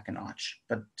take it back a notch.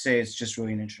 But today it's just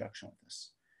really an introduction with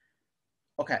this.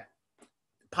 Okay,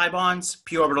 pi bonds,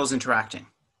 p orbitals interacting.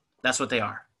 That's what they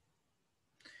are.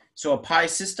 So a pi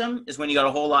system is when you got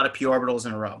a whole lot of p orbitals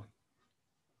in a row.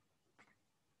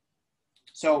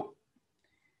 So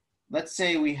let's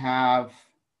say we have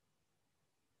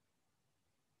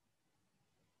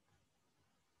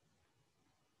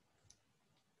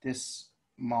this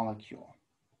molecule.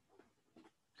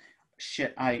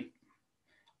 Shit,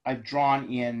 I've drawn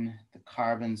in the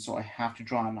carbons, so I have to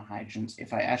draw in the hydrogens.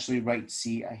 If I actually write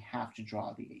C, I have to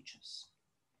draw the H's.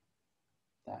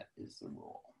 That is the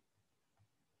rule.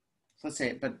 So let's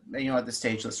say, but you know, at this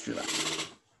stage, let's do that.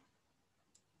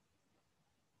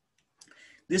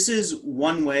 This is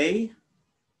one way.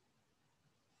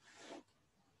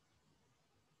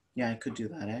 Yeah, I could do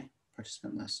that, eh?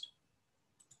 Participant list.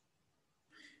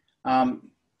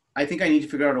 I think I need to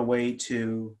figure out a way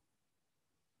to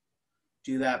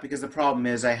do that because the problem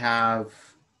is I have,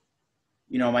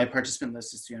 you know, my participant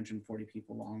list is 340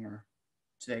 people long, or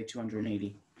today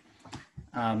 280.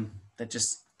 That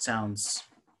just sounds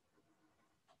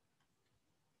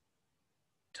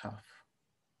tough.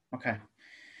 Okay.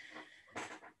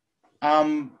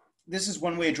 This is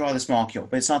one way to draw this molecule,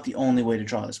 but it's not the only way to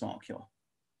draw this molecule.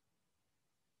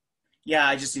 Yeah,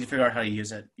 I just need to figure out how to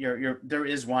use it. There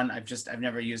is one. I've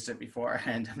never used it before,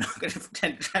 and I'm not going to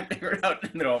pretend to try and figure it out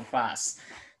in the middle of class.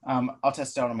 I'll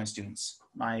test it out on my students,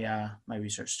 my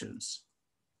research students,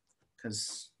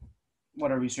 because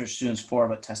what are research students for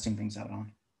but testing things out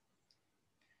on?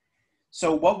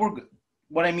 So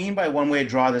what I mean by one way to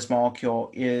draw this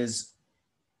molecule is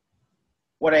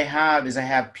what I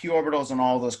have p orbitals on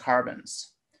all those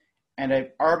carbons, and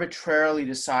I've arbitrarily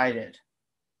decided.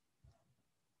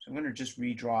 So I'm going to just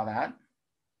redraw that.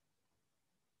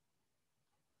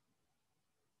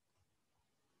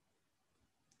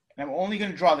 And I'm only going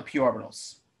to draw the p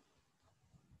orbitals.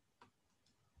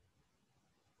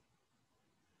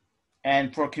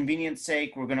 And for convenience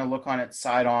sake, we're going to look on it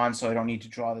side on, so I don't need to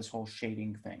draw this whole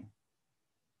shading thing.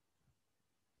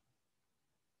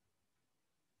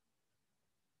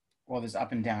 Well, there's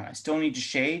up and down. I still need to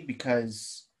shade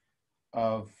because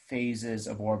of phases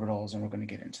of orbitals, and we're going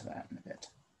to get into that in a bit.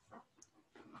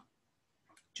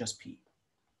 Just p.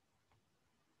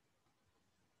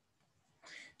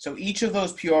 So each of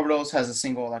those p orbitals has a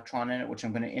single electron in it, which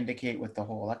I'm going to indicate with the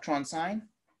whole electron sign.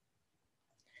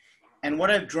 And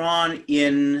what I've drawn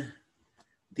in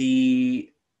the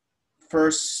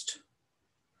first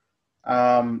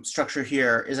structure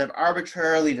here is I've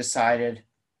arbitrarily decided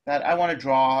that I want to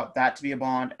draw that to be a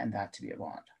bond and that to be a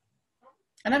bond.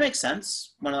 And that makes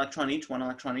sense. One electron each,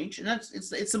 and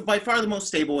it's by far the most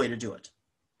stable way to do it.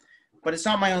 But it's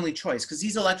not my only choice because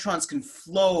these electrons can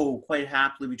flow quite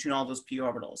happily between all those p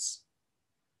orbitals.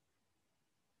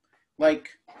 Like,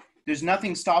 there's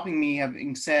nothing stopping me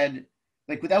having said,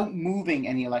 like, without moving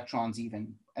any electrons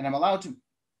even, and I'm allowed to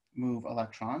move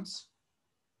electrons.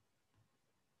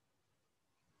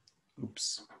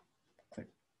 Oops. Click.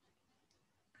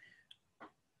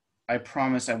 I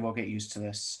promise I will get used to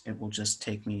this. It will just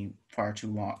take me far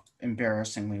too long,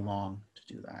 embarrassingly long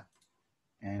to do that.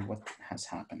 And what has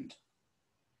happened?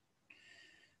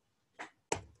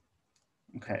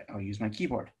 Okay, I'll use my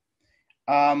keyboard.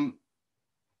 No,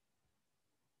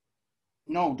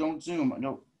 don't zoom.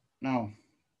 No,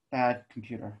 bad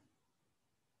computer.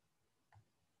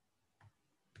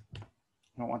 I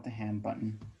don't want the hand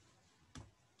button.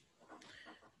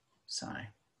 Sigh.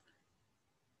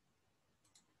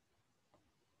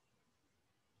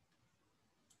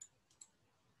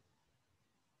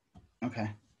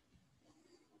 Okay.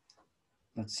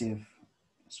 Let's see if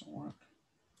this will work.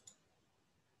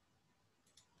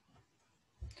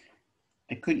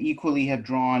 I could equally have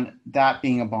drawn that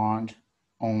being a bond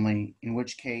only, in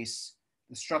which case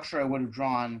the structure I would have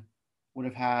drawn would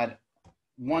have had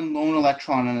one lone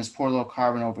electron on this poor little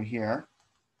carbon over here,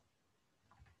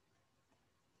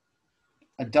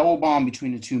 a double bond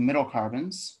between the two middle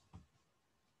carbons,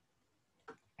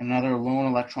 and another lone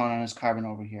electron on this carbon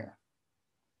over here.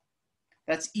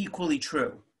 That's equally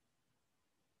true.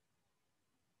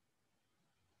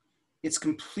 It's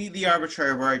completely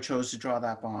arbitrary where I chose to draw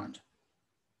that bond.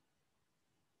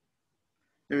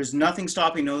 There is nothing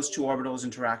stopping those two orbitals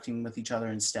interacting with each other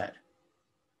instead.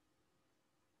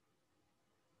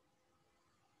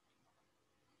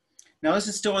 Now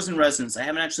this still is in resonance. I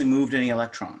haven't actually moved any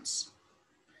electrons.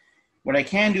 What I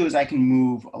can do is I can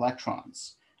move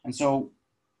electrons. And so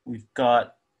we've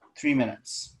got 3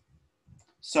 minutes.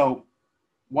 So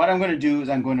what I'm going to do is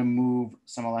I'm going to move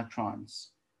some electrons.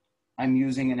 I'm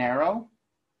using an arrow.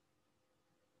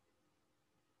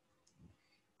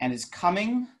 And it's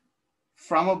coming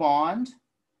from a bond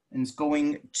and it's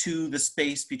going to the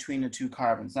space between the two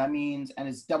carbons. That means, and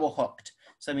it's double hooked.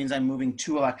 So that means I'm moving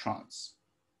 2 electrons.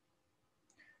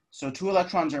 So 2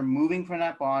 electrons are moving from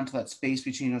that bond to that space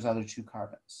between those other 2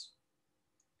 carbons,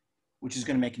 which is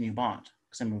going to make a new bond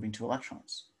because I'm moving 2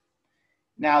 electrons.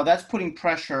 Now that's putting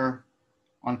pressure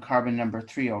on carbon number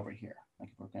 3 over here. Like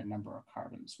if we're going to number our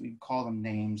carbons, we call them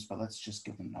names, but let's just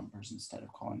give them numbers instead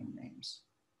of calling them names.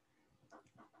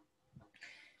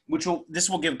 This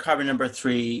will give carbon number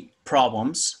 3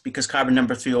 problems because carbon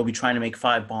number 3 will be trying to make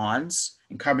 5 bonds,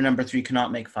 and carbon number 3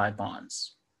 cannot make 5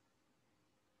 bonds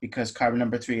because carbon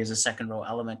number 3 is a second row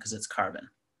element because it's carbon.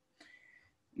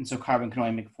 And so carbon can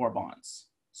only make 4 bonds.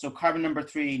 So carbon number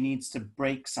 3 needs to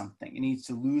break something. It needs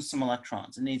to lose some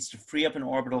electrons. It needs to free up an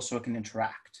orbital so it can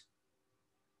interact.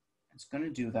 It's going to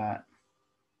do that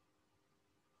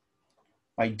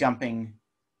by dumping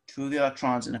 2 of the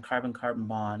electrons in a carbon-carbon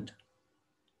bond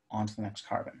onto the next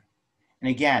carbon. And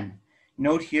again,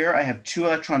 note here I have 2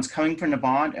 electrons coming from the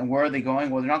bond, and where are they going?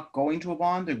 Well, they're not going to a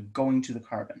bond, they're going to the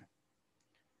carbon.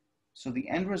 So the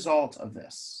end result of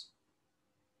this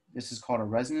is called a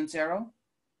resonance arrow.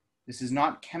 This is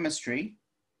not chemistry.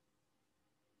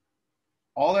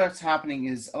 All that's happening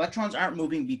is electrons aren't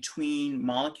moving between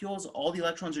molecules. All the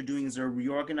electrons are doing is they're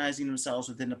reorganizing themselves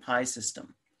within the pi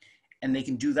system. And they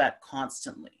can do that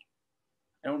constantly.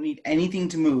 I don't need anything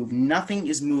to move. Nothing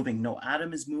is moving. No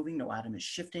atom is moving. No atom is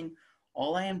shifting.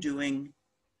 All I am doing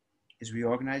is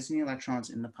reorganizing the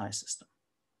electrons in the pi system.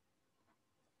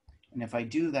 And if I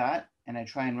do that, and I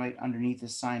try and write underneath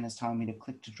this sign that's telling me to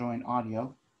click to join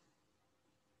audio,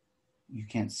 you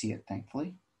can't see it,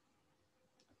 thankfully.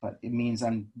 But it means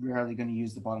I'm rarely going to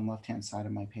use the bottom left-hand side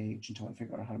of my page until I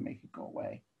figure out how to make it go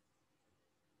away.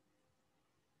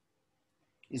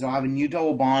 Is I'll have a new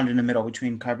double bond in the middle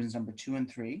between carbons number 2 and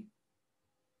 3.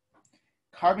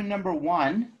 Carbon number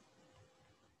 1,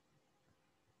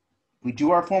 we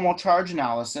do our formal charge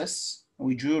analysis, and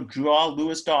we draw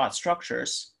Lewis dot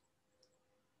structures.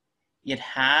 It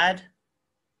had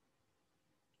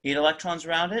 8 electrons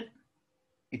around it.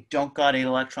 It don't got 8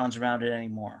 electrons around it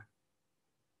anymore.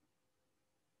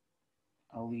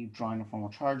 I'll leave drawing a formal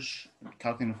charge,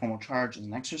 calculating a formal charge as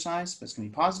an exercise, but it's going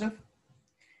to be positive.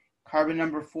 Carbon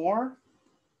number 4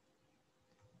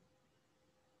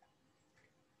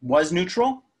 was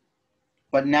neutral,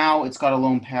 but now it's got a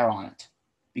lone pair on it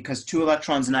because 2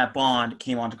 electrons in that bond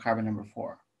came onto carbon number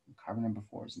 4. Carbon number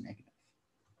 4 is negative.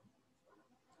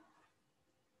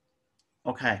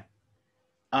 Okay.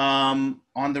 On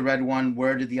the red one,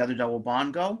 where did the other double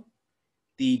bond go?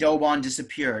 The double bond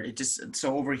disappeared.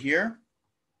 So over here,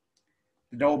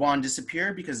 the double bond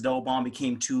disappeared because the double bond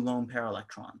became 2 lone pair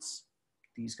electrons.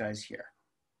 These guys here.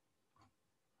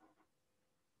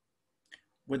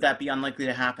 Would that be unlikely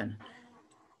to happen?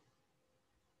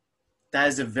 That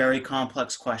is a very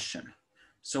complex question.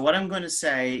 So what I'm going to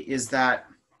say is that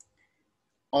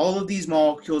all of these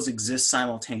molecules exist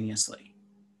simultaneously.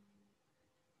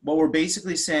 What we're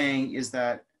basically saying is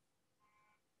that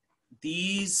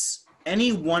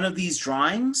any one of these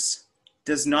drawings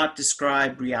does not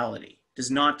describe reality,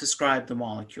 does not describe the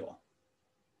molecule.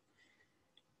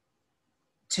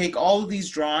 Take all of these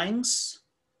drawings,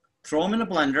 throw them in a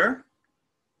blender,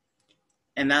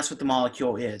 and that's what the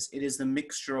molecule is. It is the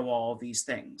mixture of all of these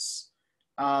things.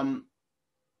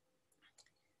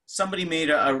 Somebody made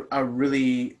a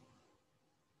really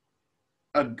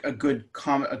good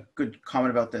comment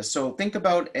about this. So think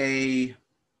about a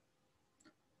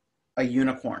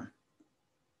unicorn.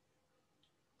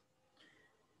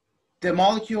 The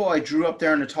molecule I drew up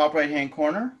there in the top right-hand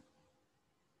corner,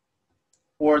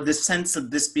 or the sense of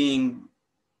this being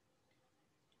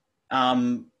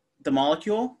the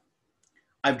molecule,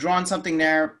 I've drawn something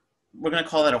there. We're going to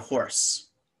call that a horse.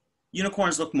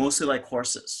 Unicorns look mostly like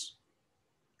horses,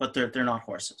 but they're not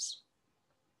horses.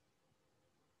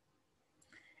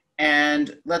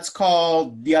 And let's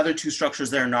call the other two structures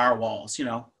there narwhals. You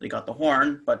know, they got the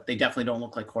horn, but they definitely don't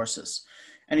look like horses.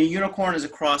 And a unicorn is a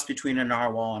cross between a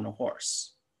narwhal and a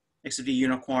horse, except a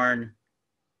unicorn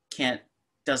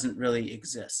doesn't really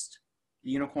exist.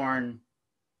 The unicorn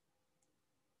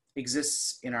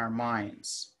exists in our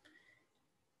minds.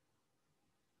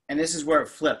 And this is where it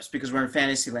flips, because we're in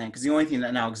fantasy land, because the only thing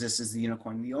that now exists is the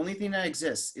unicorn. The only thing that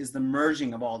exists is the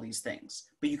merging of all these things.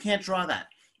 But you can't draw that.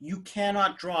 You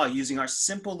cannot draw, using our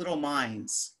simple little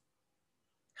minds,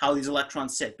 how these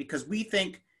electrons sit, because we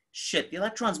think, shit, the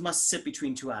electrons must sit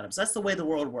between two atoms. That's the way the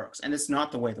world works, and it's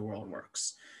not the way the world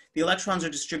works. The electrons are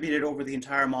distributed over the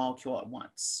entire molecule at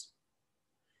once.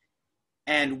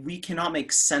 And we cannot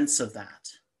make sense of that.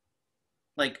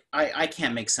 Like, I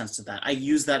can't make sense of that. I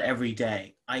use that every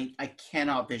day. I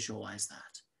cannot visualize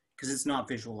that, because it's not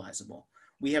visualizable.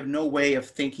 We have no way of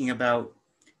thinking about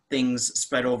things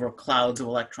spread over clouds of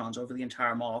electrons over the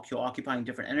entire molecule, occupying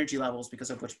different energy levels because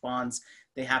of which bonds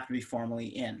they have to be formally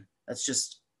in. That's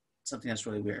just something that's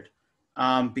really weird,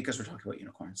 because we're talking about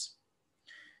unicorns.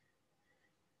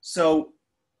 So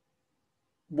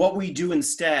what we do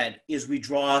instead is we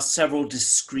draw several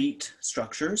discrete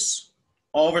structures.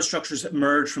 All of our structures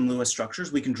emerge from Lewis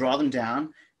structures. We can draw them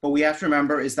down, but we have to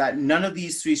remember is that none of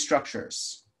these three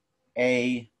structures,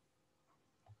 A,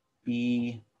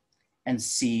 B, and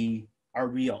C, are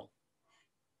real.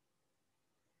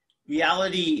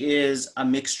 Reality is a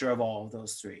mixture of all of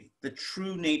those three. The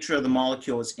true nature of the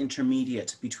molecule is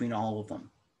intermediate between all of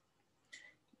them.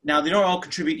 Now, they don't all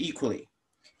contribute equally.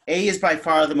 A is by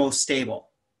far the most stable,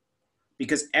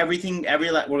 because we're going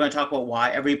to talk about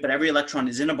why, but every electron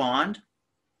is in a bond.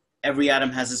 Every atom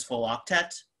has its full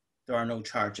octet. There are no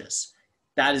charges.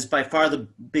 That is by far the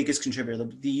biggest contributor.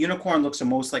 The unicorn looks the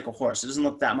most like a horse. It doesn't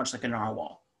look that much like a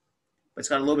narwhal, but it's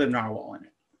got a little bit of narwhal in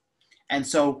it. And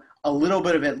so a little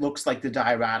bit of it looks like the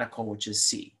diradical, which is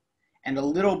C. And a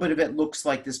little bit of it looks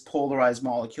like this polarized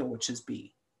molecule, which is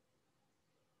B.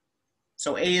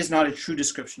 So A is not a true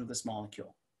description of this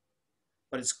molecule,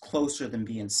 but it's closer than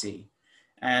B and C.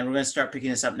 And we're going to start picking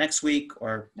this up next week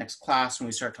or next class when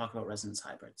we start talking about resonance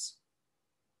hybrids.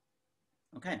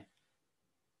 Okay.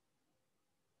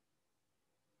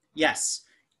 Yes.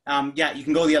 Yeah, you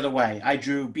can go the other way. I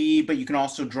drew B, but you can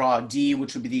also draw D,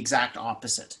 which would be the exact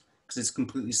opposite, because it's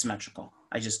completely symmetrical.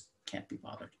 I just can't be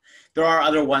bothered. There are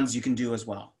other ones you can do as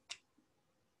well.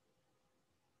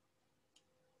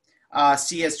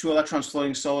 C has 2 electrons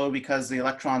floating solo because the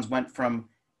electrons went from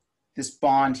this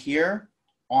bond here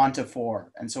onto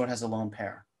 4, and so it has a lone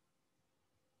pair.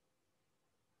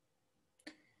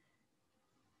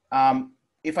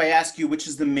 If I ask you which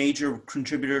is the major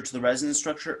contributor to the resonance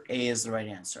structure, A is the right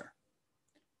answer.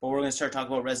 But we're going to start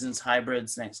talking about resonance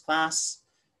hybrids next class,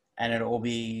 and it will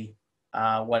be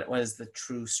what is the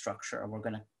true structure. And we're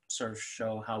going to sort of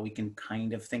show how we can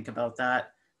kind of think about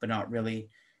that, but not really.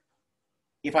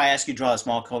 If I ask you to draw a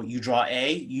small molecule, you draw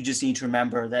A, you just need to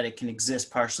remember that it can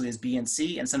exist partially as B and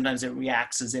C, and sometimes it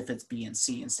reacts as if it's B and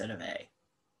C instead of A.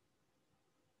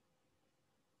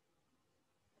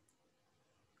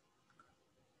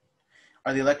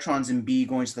 Are the electrons in B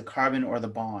going to the carbon or the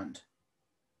bond?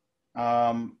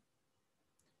 Do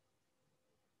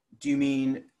you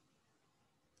mean,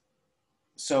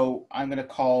 so I'm going to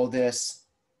call this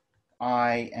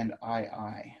I and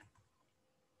II.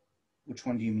 Which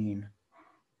one do you mean?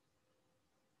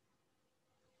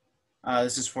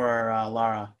 This is for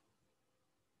Lara.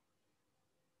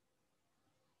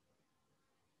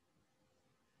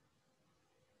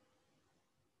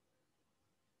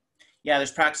 Yeah,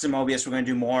 there's practice in Mobius. We're going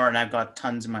to do more, and I've got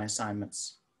tons in my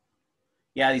assignments.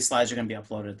 Yeah, these slides are going to be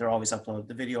uploaded. They're always uploaded.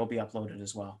 The video will be uploaded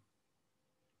as well.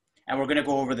 And we're going to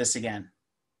go over this again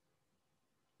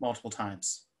multiple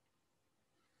times.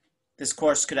 This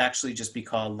course could actually just be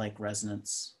called like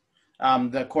resonance.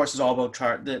 The course is all about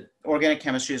the organic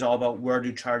chemistry is all about where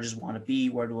do charges want to be,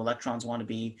 where do electrons want to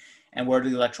be, and where do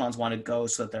the electrons want to go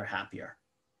so that they're happier.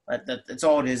 That's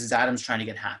all it is atoms trying to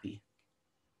get happy.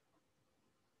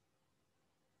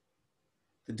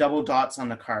 the double dots on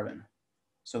the carbon.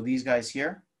 So these guys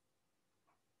here.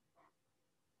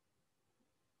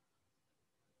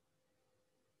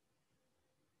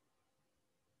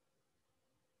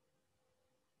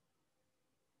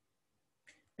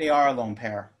 They are a lone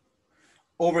pair.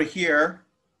 Over here,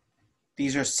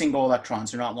 these are single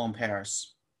electrons. They're not lone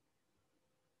pairs.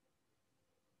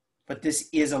 But this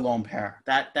is a lone pair.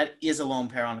 That is a lone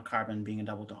pair on a carbon being a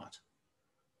double dot.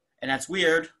 And that's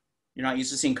weird. You're not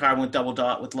used to seeing carbon with double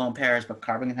dot with lone pairs, but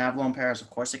carbon can have lone pairs. Of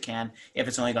course it can, if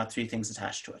it's only got 3 things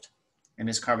attached to it. And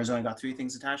this carbon's only got 3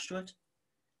 things attached to it,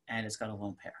 and it's got a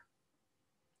lone pair.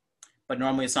 But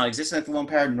normally it's not existing like the lone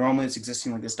pair. Normally it's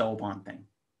existing like this double bond thing.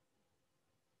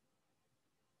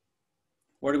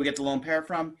 Where do we get the lone pair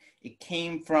from? It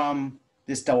came from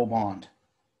this double bond.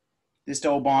 This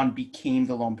double bond became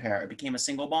the lone pair. It became a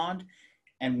single bond,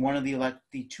 and one of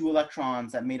the 2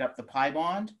 electrons that made up the pi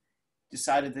bond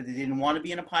decided that they didn't want to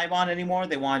be in a pi bond anymore.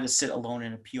 They wanted to sit alone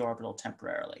in a p orbital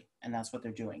temporarily, and that's what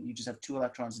they're doing. You just have 2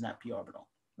 electrons in that p orbital,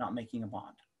 not making a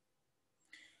bond.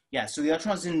 Yeah, so the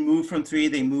electrons didn't move from 3,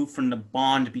 they moved from the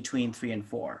bond between 3 and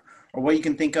 4. Or what you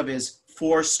can think of is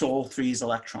 4 stole 3's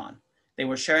electron. They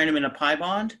were sharing them in a pi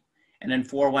bond, and then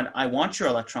 4 went, I want your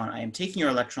electron, I am taking your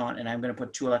electron, and I'm going to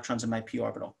put 2 electrons in my p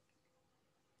orbital.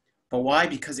 But why?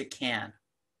 Because it can.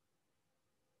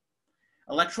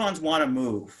 Electrons want to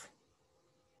move.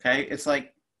 Okay, it's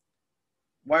like,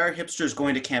 why are hipsters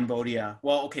going to Cambodia?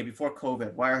 Well, okay, before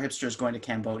COVID, why are hipsters going to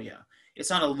Cambodia?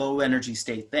 It's not a low energy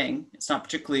state thing. It's not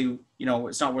particularly,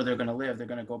 it's not where they're going to live. They're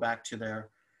going to go back to their,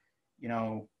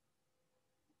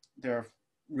 their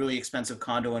really expensive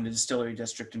condo in the distillery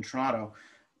district in Toronto.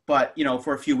 But,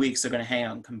 for a few weeks, they're going to hang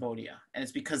out in Cambodia. And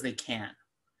it's because they can.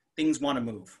 Things want to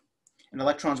move. And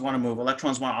electrons want to move.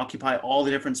 Electrons want to occupy all the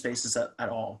different spaces at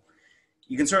all.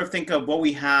 You can sort of think of what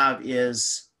we have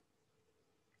is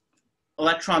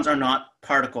electrons are not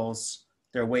particles,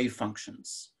 they're wave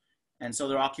functions. And so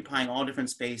they're occupying all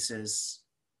different spaces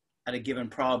at a given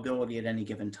probability at any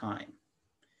given time.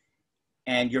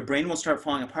 And your brain will start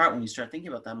falling apart when you start thinking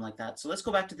about them like that. So let's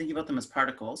go back to thinking about them as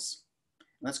particles.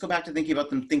 Let's go back to thinking about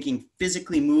them thinking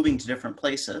physically moving to different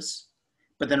places,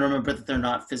 but then remember that they're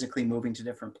not physically moving to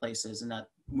different places, and that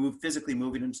physically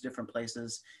moving into different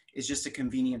places is just a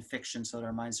convenient fiction so that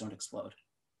our minds don't explode.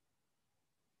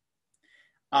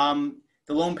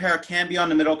 The lone pair can be on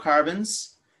the middle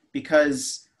carbons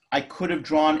because I could have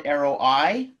drawn arrow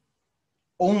I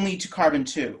only to carbon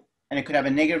 2, and it could have a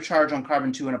negative charge on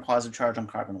carbon 2 and a positive charge on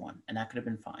carbon 1, and that could have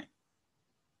been fine.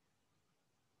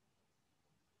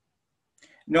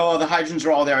 No, the hydrogens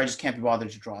are all there. I just can't be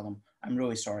bothered to draw them. I'm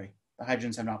really sorry. The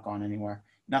hydrogens have not gone anywhere.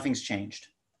 Nothing's changed.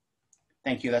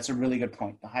 Thank you. That's a really good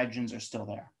point. The hydrogens are still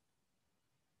there.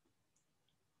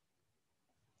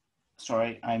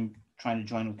 Sorry, I'm trying to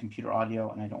join with computer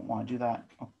audio and I don't want to do that.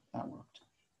 Oh, that worked.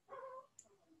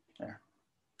 There.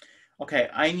 Okay,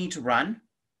 I need to run.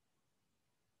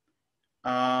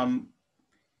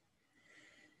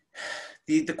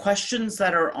 The questions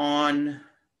that are on,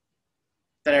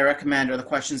 that I recommend are the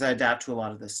questions that adapt to a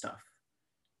lot of this stuff.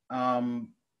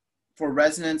 For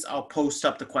resonance, I'll post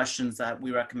up the questions that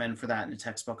we recommend for that in the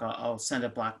textbook. I'll send a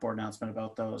Blackboard announcement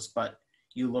about those, but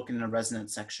you look in the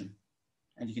resonance section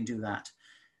and you can do that.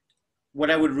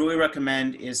 What I would really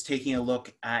recommend is taking a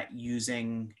look at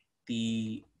using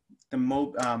take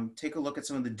a look at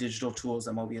some of the digital tools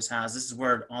that Mobius has. This is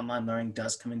where online learning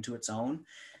does come into its own.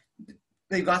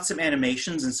 They've got some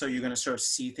animations, and so you're going to sort of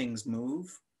see things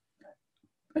move.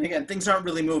 And again, things aren't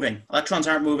really moving. Electrons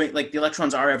aren't moving. Like, the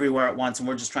electrons are everywhere at once, and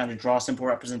we're just trying to draw simple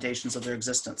representations of their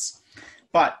existence.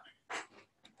 But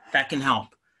that can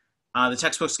help. The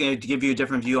textbook's going to give you a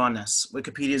different view on this.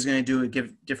 Wikipedia is going to give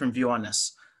a different view on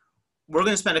this. We're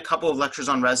going to spend a couple of lectures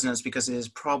on resonance because it is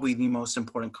probably the most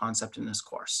important concept in this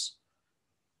course.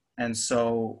 And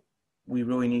so we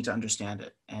really need to understand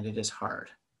it, and it is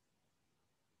hard.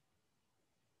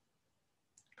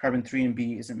 Carbon 3 and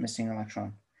B isn't missing an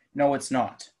electron. No, it's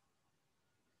not.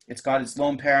 It's got its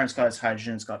lone pair, and it's got its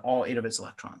hydrogen, it's got all 8 of its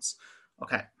electrons.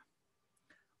 Okay.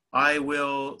 I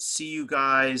will see you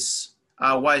guys.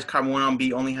 Why does carbon 1 on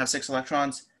B only have 6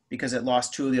 electrons? Because it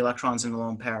lost 2 of the electrons in the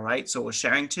lone pair, right? So it was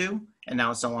sharing 2, and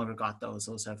now it's no longer got those.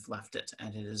 Those have left it,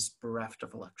 and it is bereft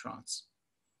of electrons.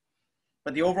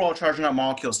 But the overall charge on that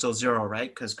molecule is still 0, right?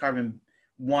 Because carbon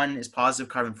 1 is positive,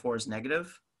 carbon 4 is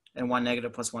negative, and 1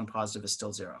 negative plus 1 positive is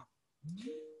still 0.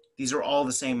 These are all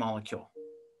the same molecule.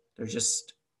 They're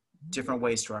just different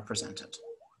ways to represent it.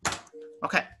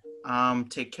 Okay,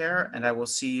 take care, and I will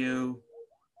see you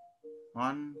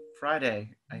on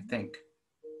Friday, I think.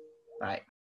 Bye.